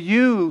give you to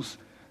use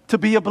to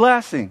be a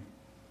blessing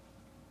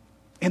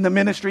in the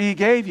ministry he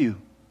gave you.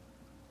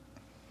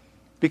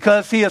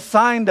 Because he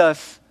assigned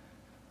us,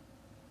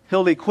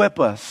 he'll equip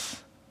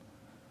us.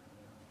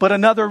 But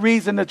another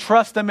reason to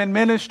trust him in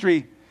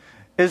ministry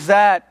is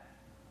that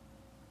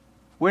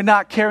we're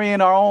not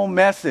carrying our own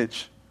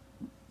message.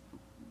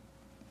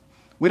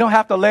 We don't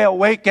have to lay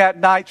awake at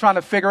night trying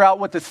to figure out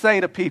what to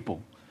say to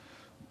people,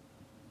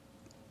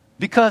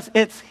 because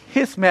it's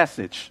his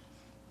message.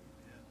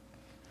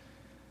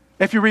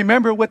 If you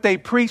remember what they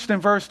preached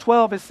in verse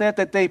 12, it said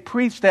that they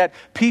preached that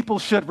people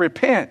should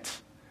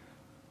repent.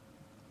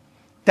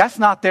 That's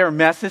not their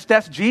message.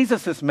 That's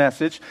Jesus'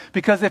 message.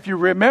 Because if you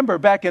remember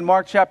back in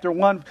Mark chapter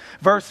 1,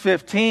 verse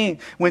 15,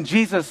 when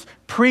Jesus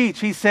preached,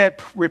 he said,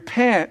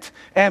 repent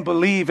and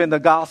believe in the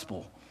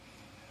gospel.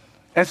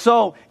 And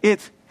so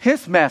it's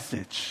his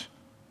message.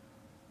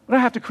 We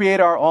don't have to create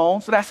our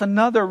own. So that's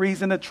another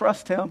reason to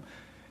trust him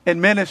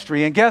in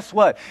ministry. And guess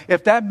what?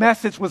 If that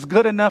message was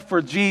good enough for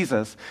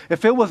Jesus,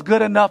 if it was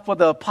good enough for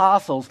the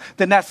apostles,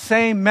 then that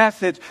same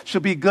message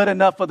should be good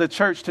enough for the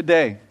church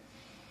today.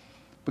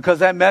 Because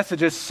that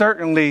message is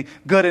certainly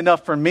good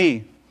enough for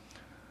me.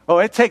 Oh,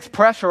 it takes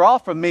pressure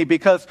off of me,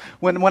 because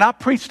when I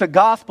preach the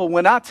gospel,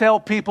 when I tell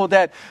people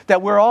that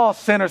we're all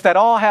sinners, that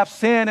all have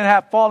sinned and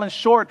have fallen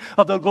short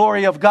of the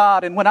glory of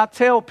God, and when I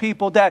tell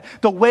people that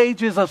the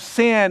wages of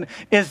sin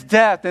is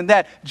death, and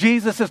that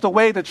Jesus is the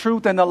way, the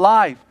truth, and the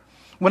life,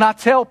 when I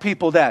tell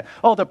people that,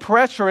 the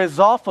pressure is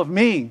off of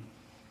me.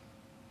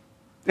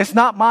 It's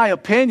not my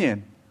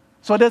opinion.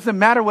 So it doesn't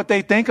matter what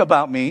they think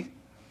about me.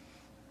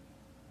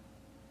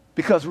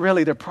 Because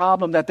really the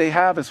problem that they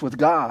have is with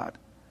God.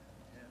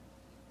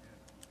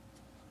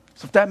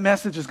 So if that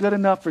message is good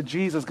enough for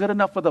Jesus, good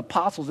enough for the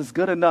apostles, it's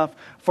good enough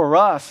for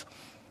us.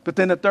 But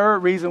then the third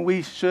reason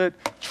we should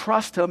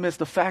trust him is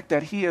the fact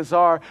that he is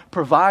our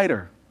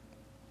provider.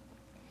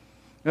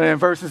 And in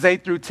verses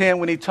 8 through 10,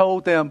 when he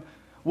told them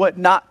what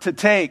not to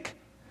take,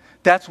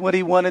 that's what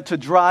he wanted to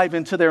drive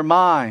into their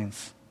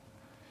minds.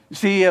 You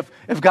see, if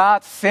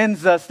God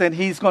sends us, then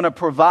he's going to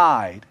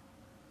provide.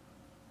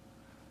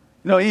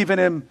 Even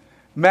in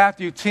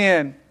Matthew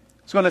 10,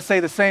 it's going to say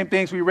the same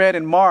things we read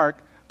in Mark,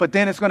 but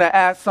then it's going to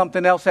add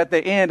something else at the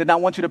end, and I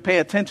want you to pay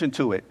attention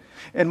to it.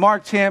 In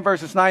Mark 10,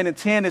 verses 9 and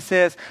 10, it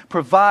says,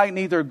 provide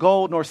neither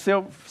gold nor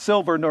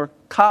silver nor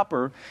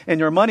copper in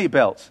your money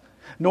belts,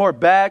 nor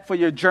bag for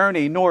your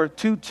journey, nor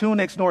 2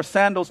 tunics, nor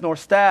sandals, nor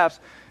staffs.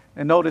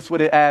 And notice what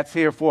it adds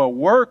here, for a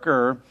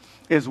worker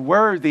is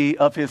worthy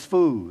of his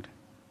food.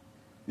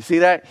 You see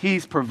that?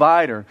 He's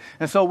provider.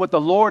 And so what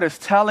the Lord is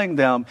telling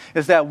them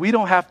is that we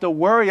don't have to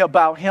worry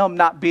about him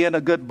not being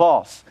a good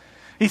boss.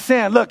 He's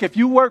saying, look, if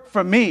you work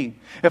for me,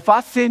 if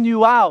I send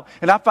you out,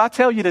 and if I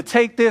tell you to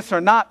take this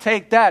or not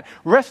take that,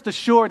 rest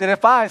assured that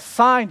if I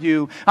assign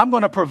you, I'm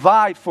going to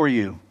provide for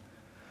you.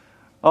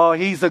 Oh,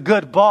 he's a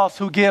good boss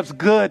who gives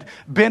good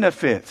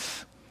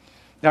benefits.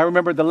 Now, I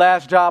remember the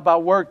last job I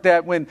worked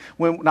at, when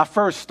I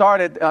first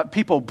started,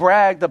 people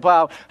bragged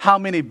about how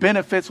many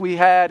benefits we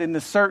had in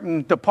a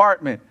certain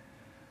department.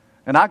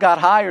 And I got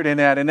hired in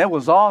that, and it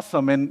was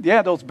awesome. And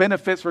yeah, those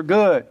benefits were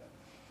good.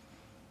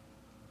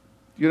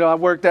 I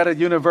worked at a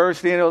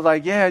university, and it was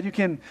like, yeah, you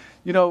can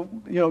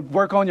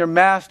work on your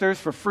master's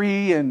for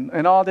free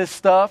and all this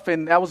stuff.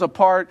 And that was a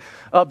part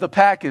of the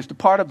package, the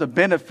part of the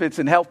benefits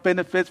and health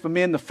benefits for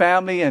me and the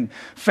family. And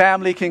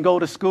family can go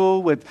to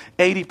school with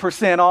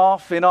 80%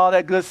 off and all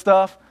that good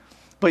stuff.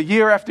 But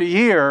year after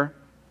year,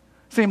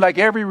 seemed like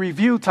every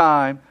review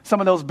time,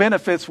 some of those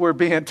benefits were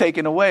being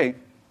taken away.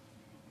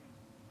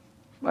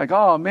 Like,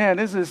 oh man,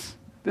 this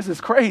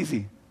is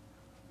crazy.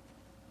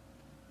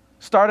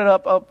 Started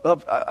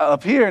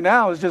up here,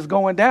 now it's just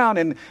going down.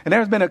 And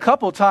there's been a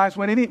couple times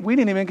when we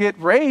didn't even get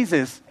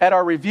raises at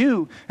our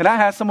review. And I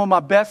had some of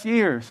my best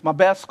years, my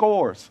best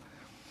scores.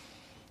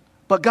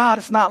 But God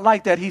is not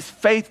like that. He's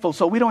faithful.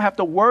 So we don't have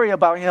to worry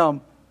about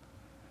him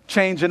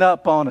changing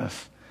up on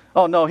us.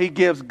 Oh no, he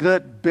gives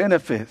good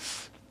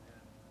benefits.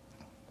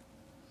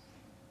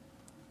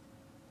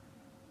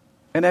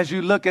 And as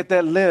you look at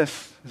that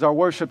list, as our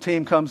worship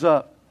team comes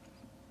up,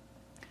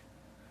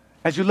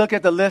 as you look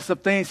at the list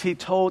of things he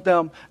told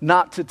them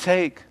not to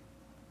take,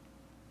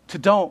 to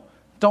don't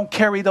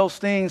carry those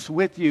things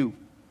with you.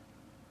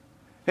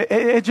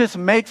 It just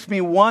makes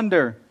me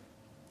wonder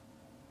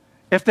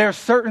if there are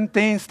certain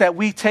things that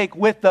we take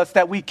with us,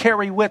 that we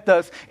carry with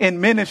us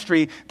in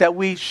ministry that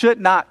we should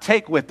not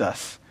take with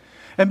us.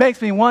 It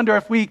makes me wonder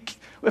if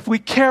we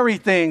carry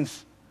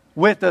things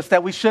with us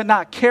that we should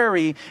not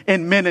carry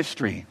in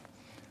ministry.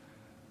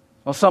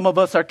 Well, some of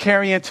us are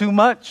carrying too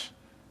much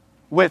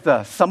with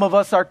us. Some of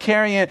us are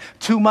carrying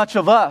too much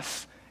of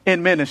us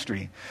in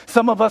ministry.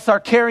 Some of us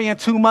are carrying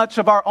too much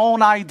of our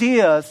own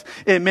ideas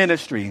in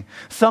ministry.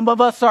 Some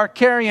of us are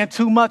carrying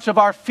too much of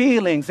our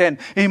feelings and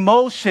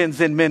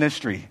emotions in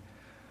ministry.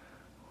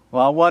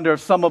 Well, I wonder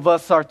if some of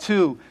us are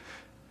too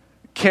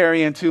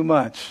carrying too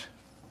much.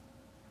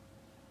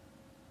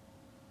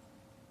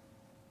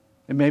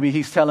 And maybe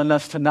he's telling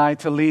us tonight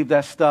to leave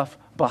that stuff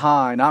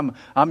behind.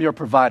 I'm your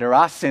provider.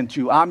 I sent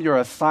you. I'm your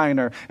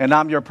assigner, and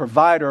I'm your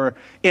provider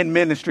in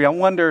ministry. I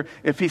wonder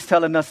if he's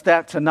telling us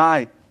that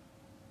tonight.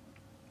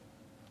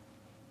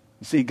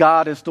 You see,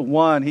 God is the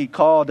one. He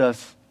called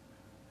us.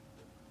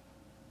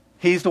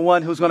 He's the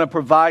one who's going to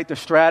provide the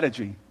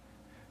strategy.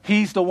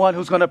 He's the one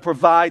who's going to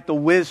provide the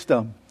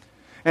wisdom.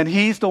 And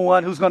he's the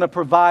one who's going to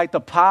provide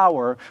the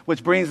power,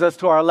 which brings us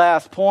to our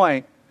last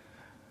point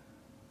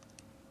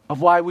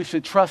of why we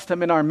should trust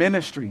him in our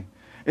ministry.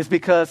 It's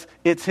because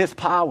it's his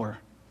power.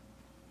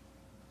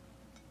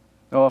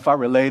 Oh, if I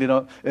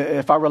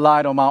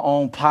relied on my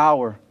own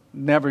power,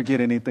 never get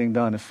anything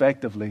done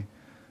effectively.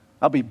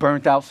 I'll be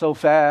burnt out so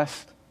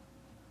fast.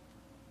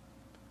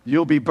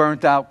 You'll be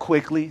burnt out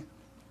quickly.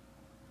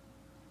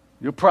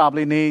 You'll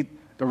probably need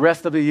the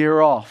rest of the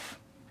year off.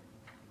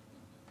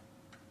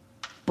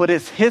 But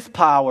it's his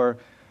power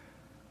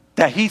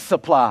that he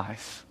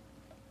supplies.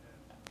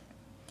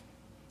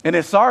 And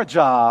it's our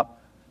job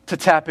to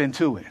tap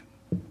into it.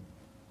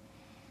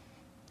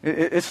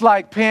 It's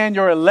like paying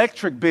your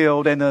electric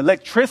bill and the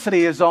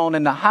electricity is on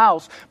in the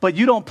house, but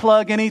you don't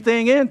plug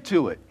anything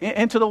into it,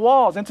 into the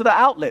walls, into the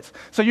outlets.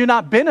 So you're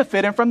not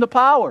benefiting from the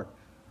power.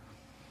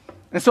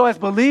 And so as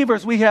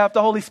believers, we have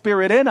the Holy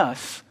Spirit in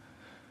us.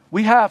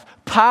 We have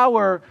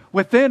power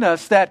within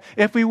us that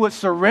if we would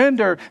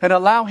surrender and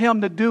allow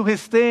him to do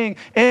his thing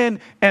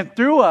in and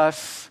through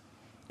us,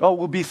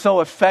 we'll be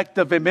so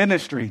effective in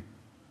ministry.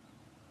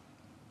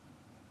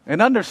 And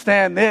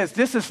understand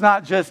this is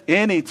not just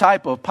any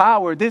type of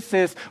power. This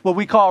is what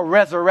we call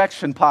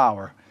resurrection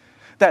power.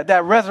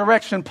 That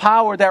resurrection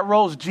power that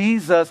rose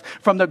Jesus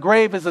from the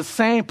grave is the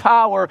same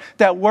power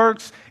that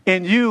works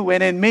in you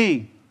and in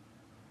me.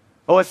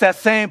 It's that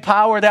same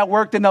power that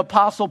worked in the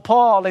Apostle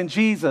Paul and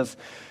Jesus.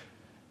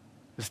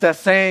 It's that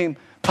same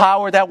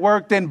power that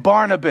worked in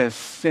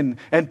Barnabas and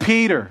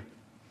Peter.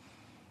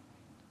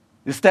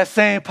 It's that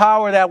same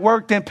power that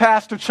worked in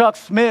Pastor Chuck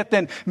Smith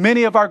and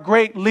many of our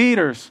great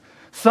leaders.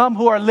 Some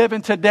who are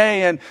living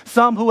today and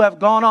some who have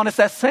gone on. It's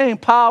that same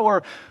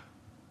power.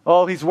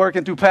 He's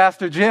working through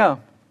Pastor Jim.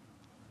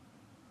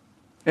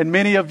 And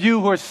many of you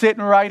who are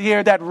sitting right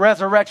here, that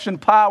resurrection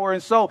power.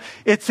 And so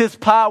it's his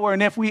power.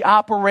 And if we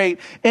operate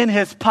in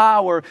his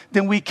power,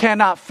 then we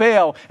cannot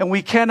fail. And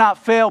we cannot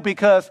fail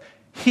because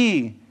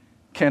he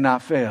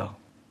cannot fail.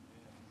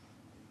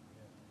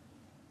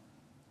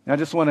 I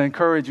just want to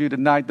encourage you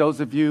tonight, those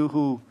of you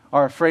who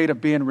are afraid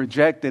of being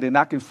rejected, and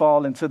I can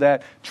fall into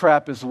that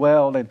trap as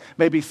well. And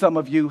maybe some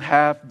of you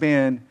have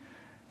been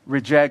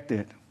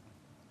rejected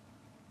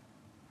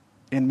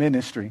in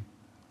ministry.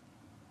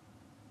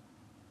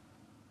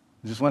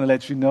 I just want to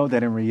let you know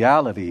that in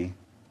reality,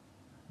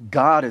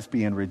 God is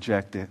being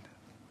rejected.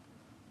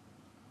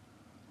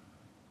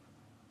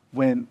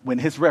 When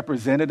his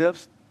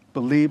representatives,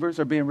 believers,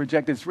 are being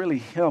rejected, it's really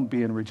him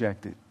being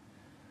rejected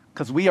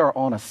because we are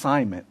on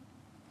assignment.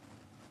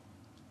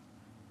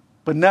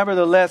 But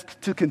nevertheless,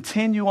 to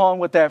continue on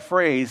with that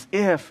phrase,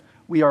 if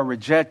we are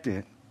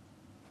rejected,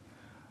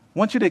 I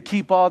want you to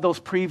keep all those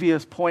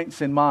previous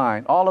points in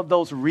mind, all of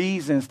those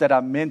reasons that I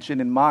mentioned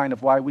in mind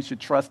of why we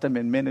should trust him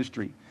in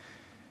ministry.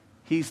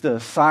 He's the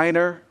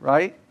assigner,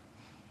 right?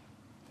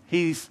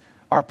 He's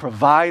our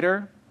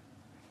provider.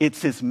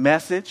 It's his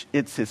message.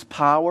 It's his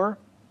power.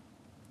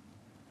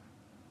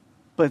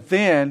 But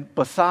then,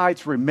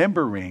 besides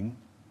remembering,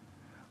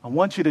 I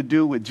want you to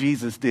do what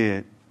Jesus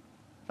did.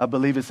 I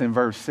believe it's in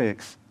verse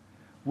 6.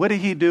 What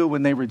did he do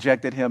when they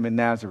rejected him in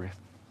Nazareth?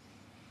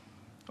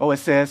 Oh, it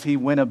says he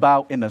went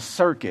about in a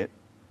circuit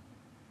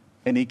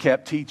and he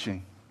kept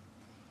teaching.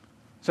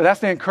 So that's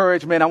the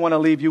encouragement I want to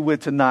leave you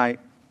with tonight.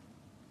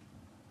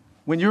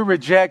 When you're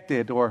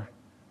rejected, or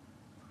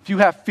if you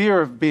have fear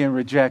of being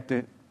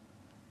rejected,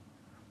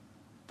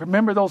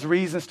 remember those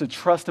reasons to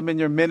trust him in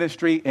your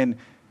ministry and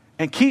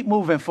keep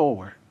moving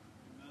forward.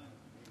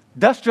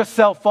 Dust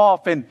yourself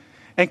off and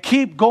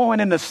keep going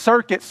in the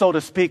circuit, so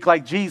to speak,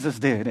 like Jesus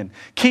did, and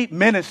keep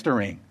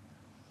ministering.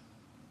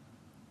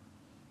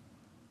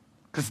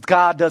 Because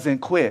God doesn't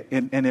quit.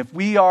 And if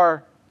we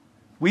are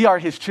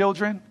his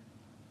children,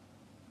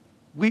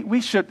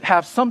 we should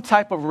have some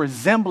type of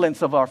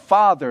resemblance of our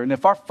Father. And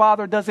if our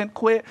Father doesn't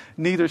quit,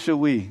 neither should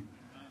we.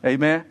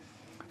 Amen.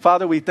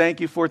 Father, we thank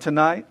you for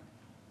tonight.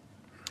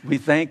 We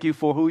thank you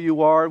for who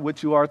you are,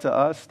 what you are to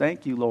us.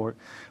 Thank you, Lord,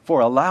 for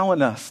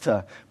allowing us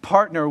to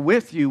partner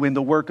with you in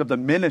the work of the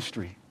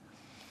ministry.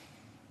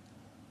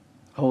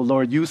 Oh,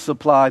 Lord, you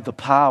supply the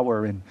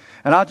power. And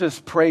I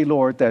just pray,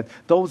 Lord, that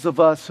those of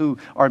us who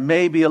are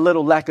maybe a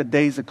little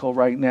lackadaisical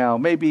right now,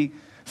 maybe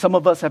some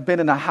of us have been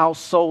in the house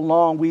so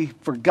long we've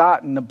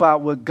forgotten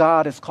about what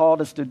God has called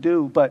us to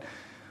do. But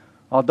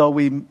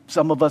although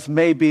some of us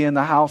may be in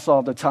the house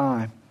all the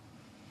time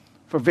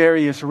for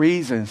various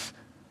reasons,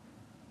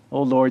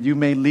 oh, Lord, you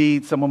may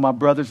lead some of my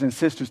brothers and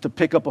sisters to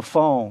pick up a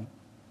phone,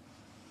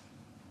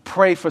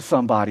 pray for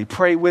somebody,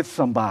 pray with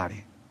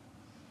somebody.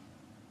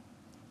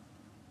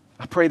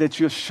 I pray that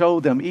you'll show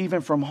them,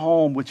 even from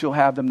home, what you'll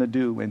have them to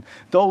do. And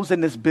those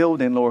in this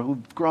building, Lord,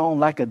 who've grown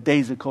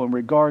lackadaisical in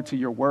regard to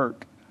your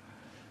work,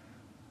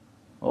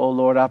 oh,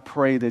 Lord, I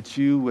pray that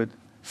you would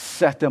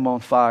set them on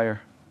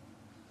fire.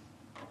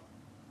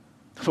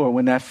 Lord,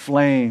 when that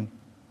flame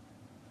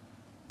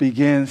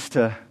begins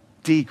to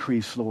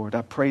decrease, Lord,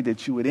 I pray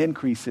that you would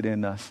increase it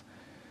in us.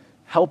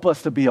 Help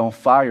us to be on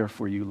fire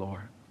for you,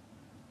 Lord.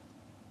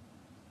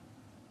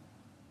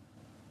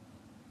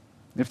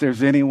 If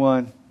there's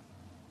anyone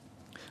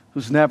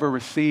who's never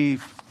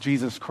received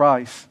Jesus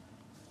Christ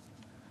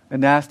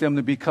and asked him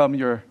to become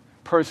your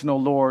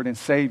personal Lord and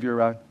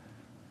Savior, I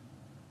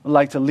would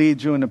like to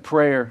lead you in a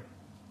prayer.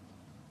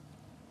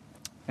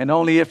 And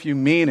only if you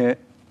mean it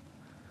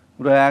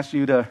would I ask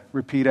you to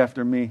repeat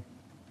after me.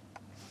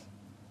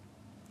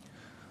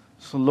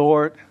 So,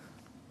 Lord,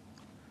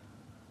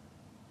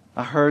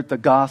 I heard the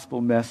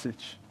gospel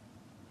message.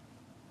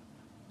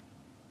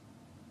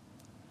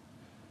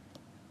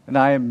 And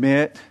I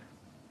admit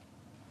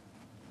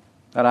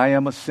that I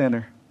am a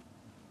sinner.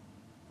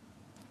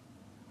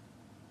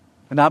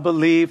 And I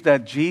believe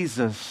that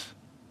Jesus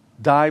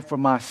died for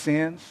my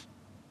sins.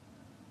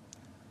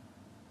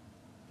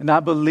 And I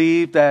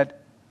believe that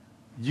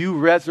you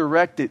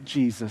resurrected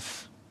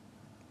Jesus.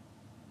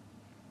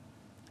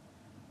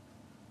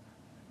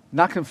 And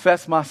I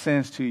confess my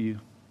sins to you.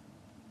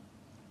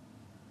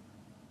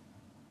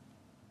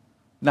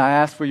 And I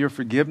ask for your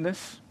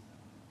forgiveness.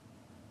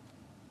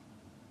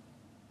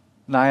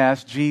 And I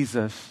ask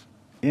Jesus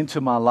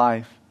into my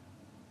life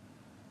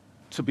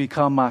to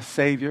become my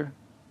Savior,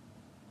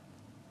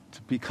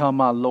 to become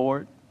my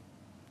Lord.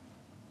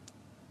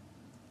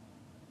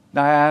 And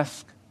I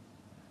ask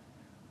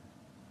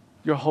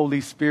your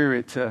Holy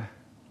Spirit to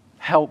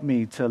help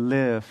me to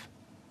live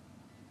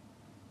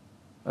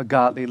a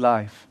godly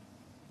life.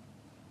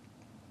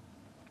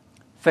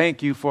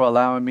 Thank you for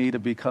allowing me to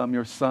become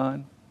your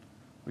son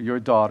or your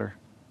daughter.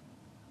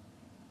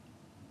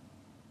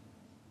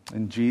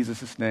 In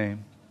Jesus'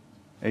 name,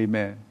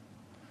 amen.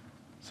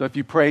 So if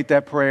you prayed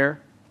that prayer,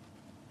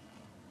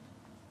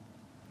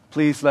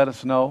 please let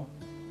us know.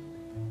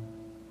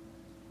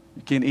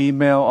 You can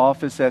email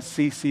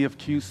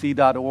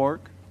office@ccofqc.org.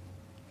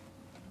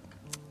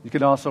 You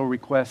can also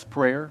request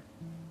prayer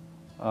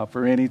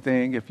for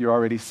anything if you're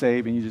already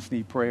saved and you just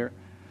need prayer.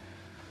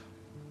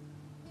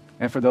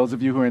 And for those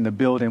of you who are in the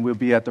building, we'll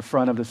be at the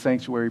front of the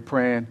sanctuary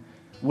praying,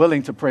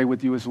 willing to pray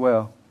with you as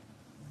well.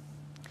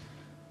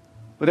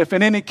 But if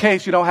in any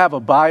case you don't have a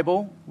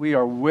Bible, we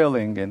are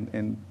willing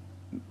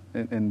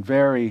and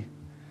very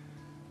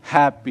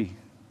happy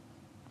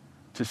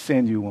to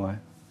send you one.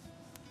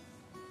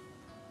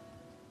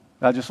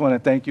 I just want to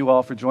thank you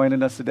all for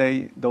joining us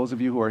today, those of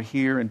you who are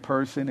here in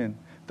person and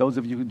those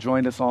of you who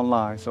joined us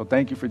online. So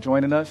thank you for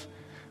joining us.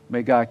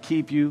 May God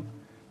keep you.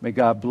 May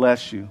God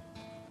bless you.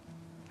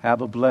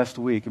 Have a blessed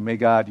week, and may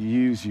God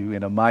use you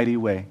in a mighty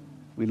way.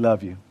 We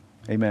love you.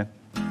 Amen.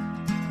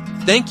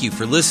 Thank you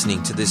for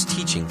listening to this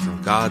teaching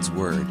from God's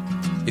Word.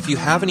 If you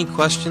have any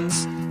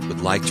questions,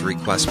 would like to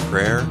request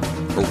prayer,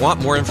 or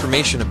want more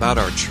information about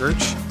our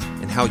church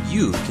and how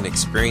you can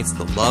experience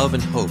the love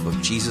and hope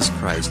of Jesus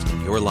Christ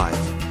in your life,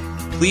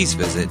 please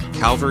visit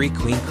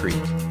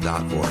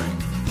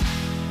calvaryqueencreek.org.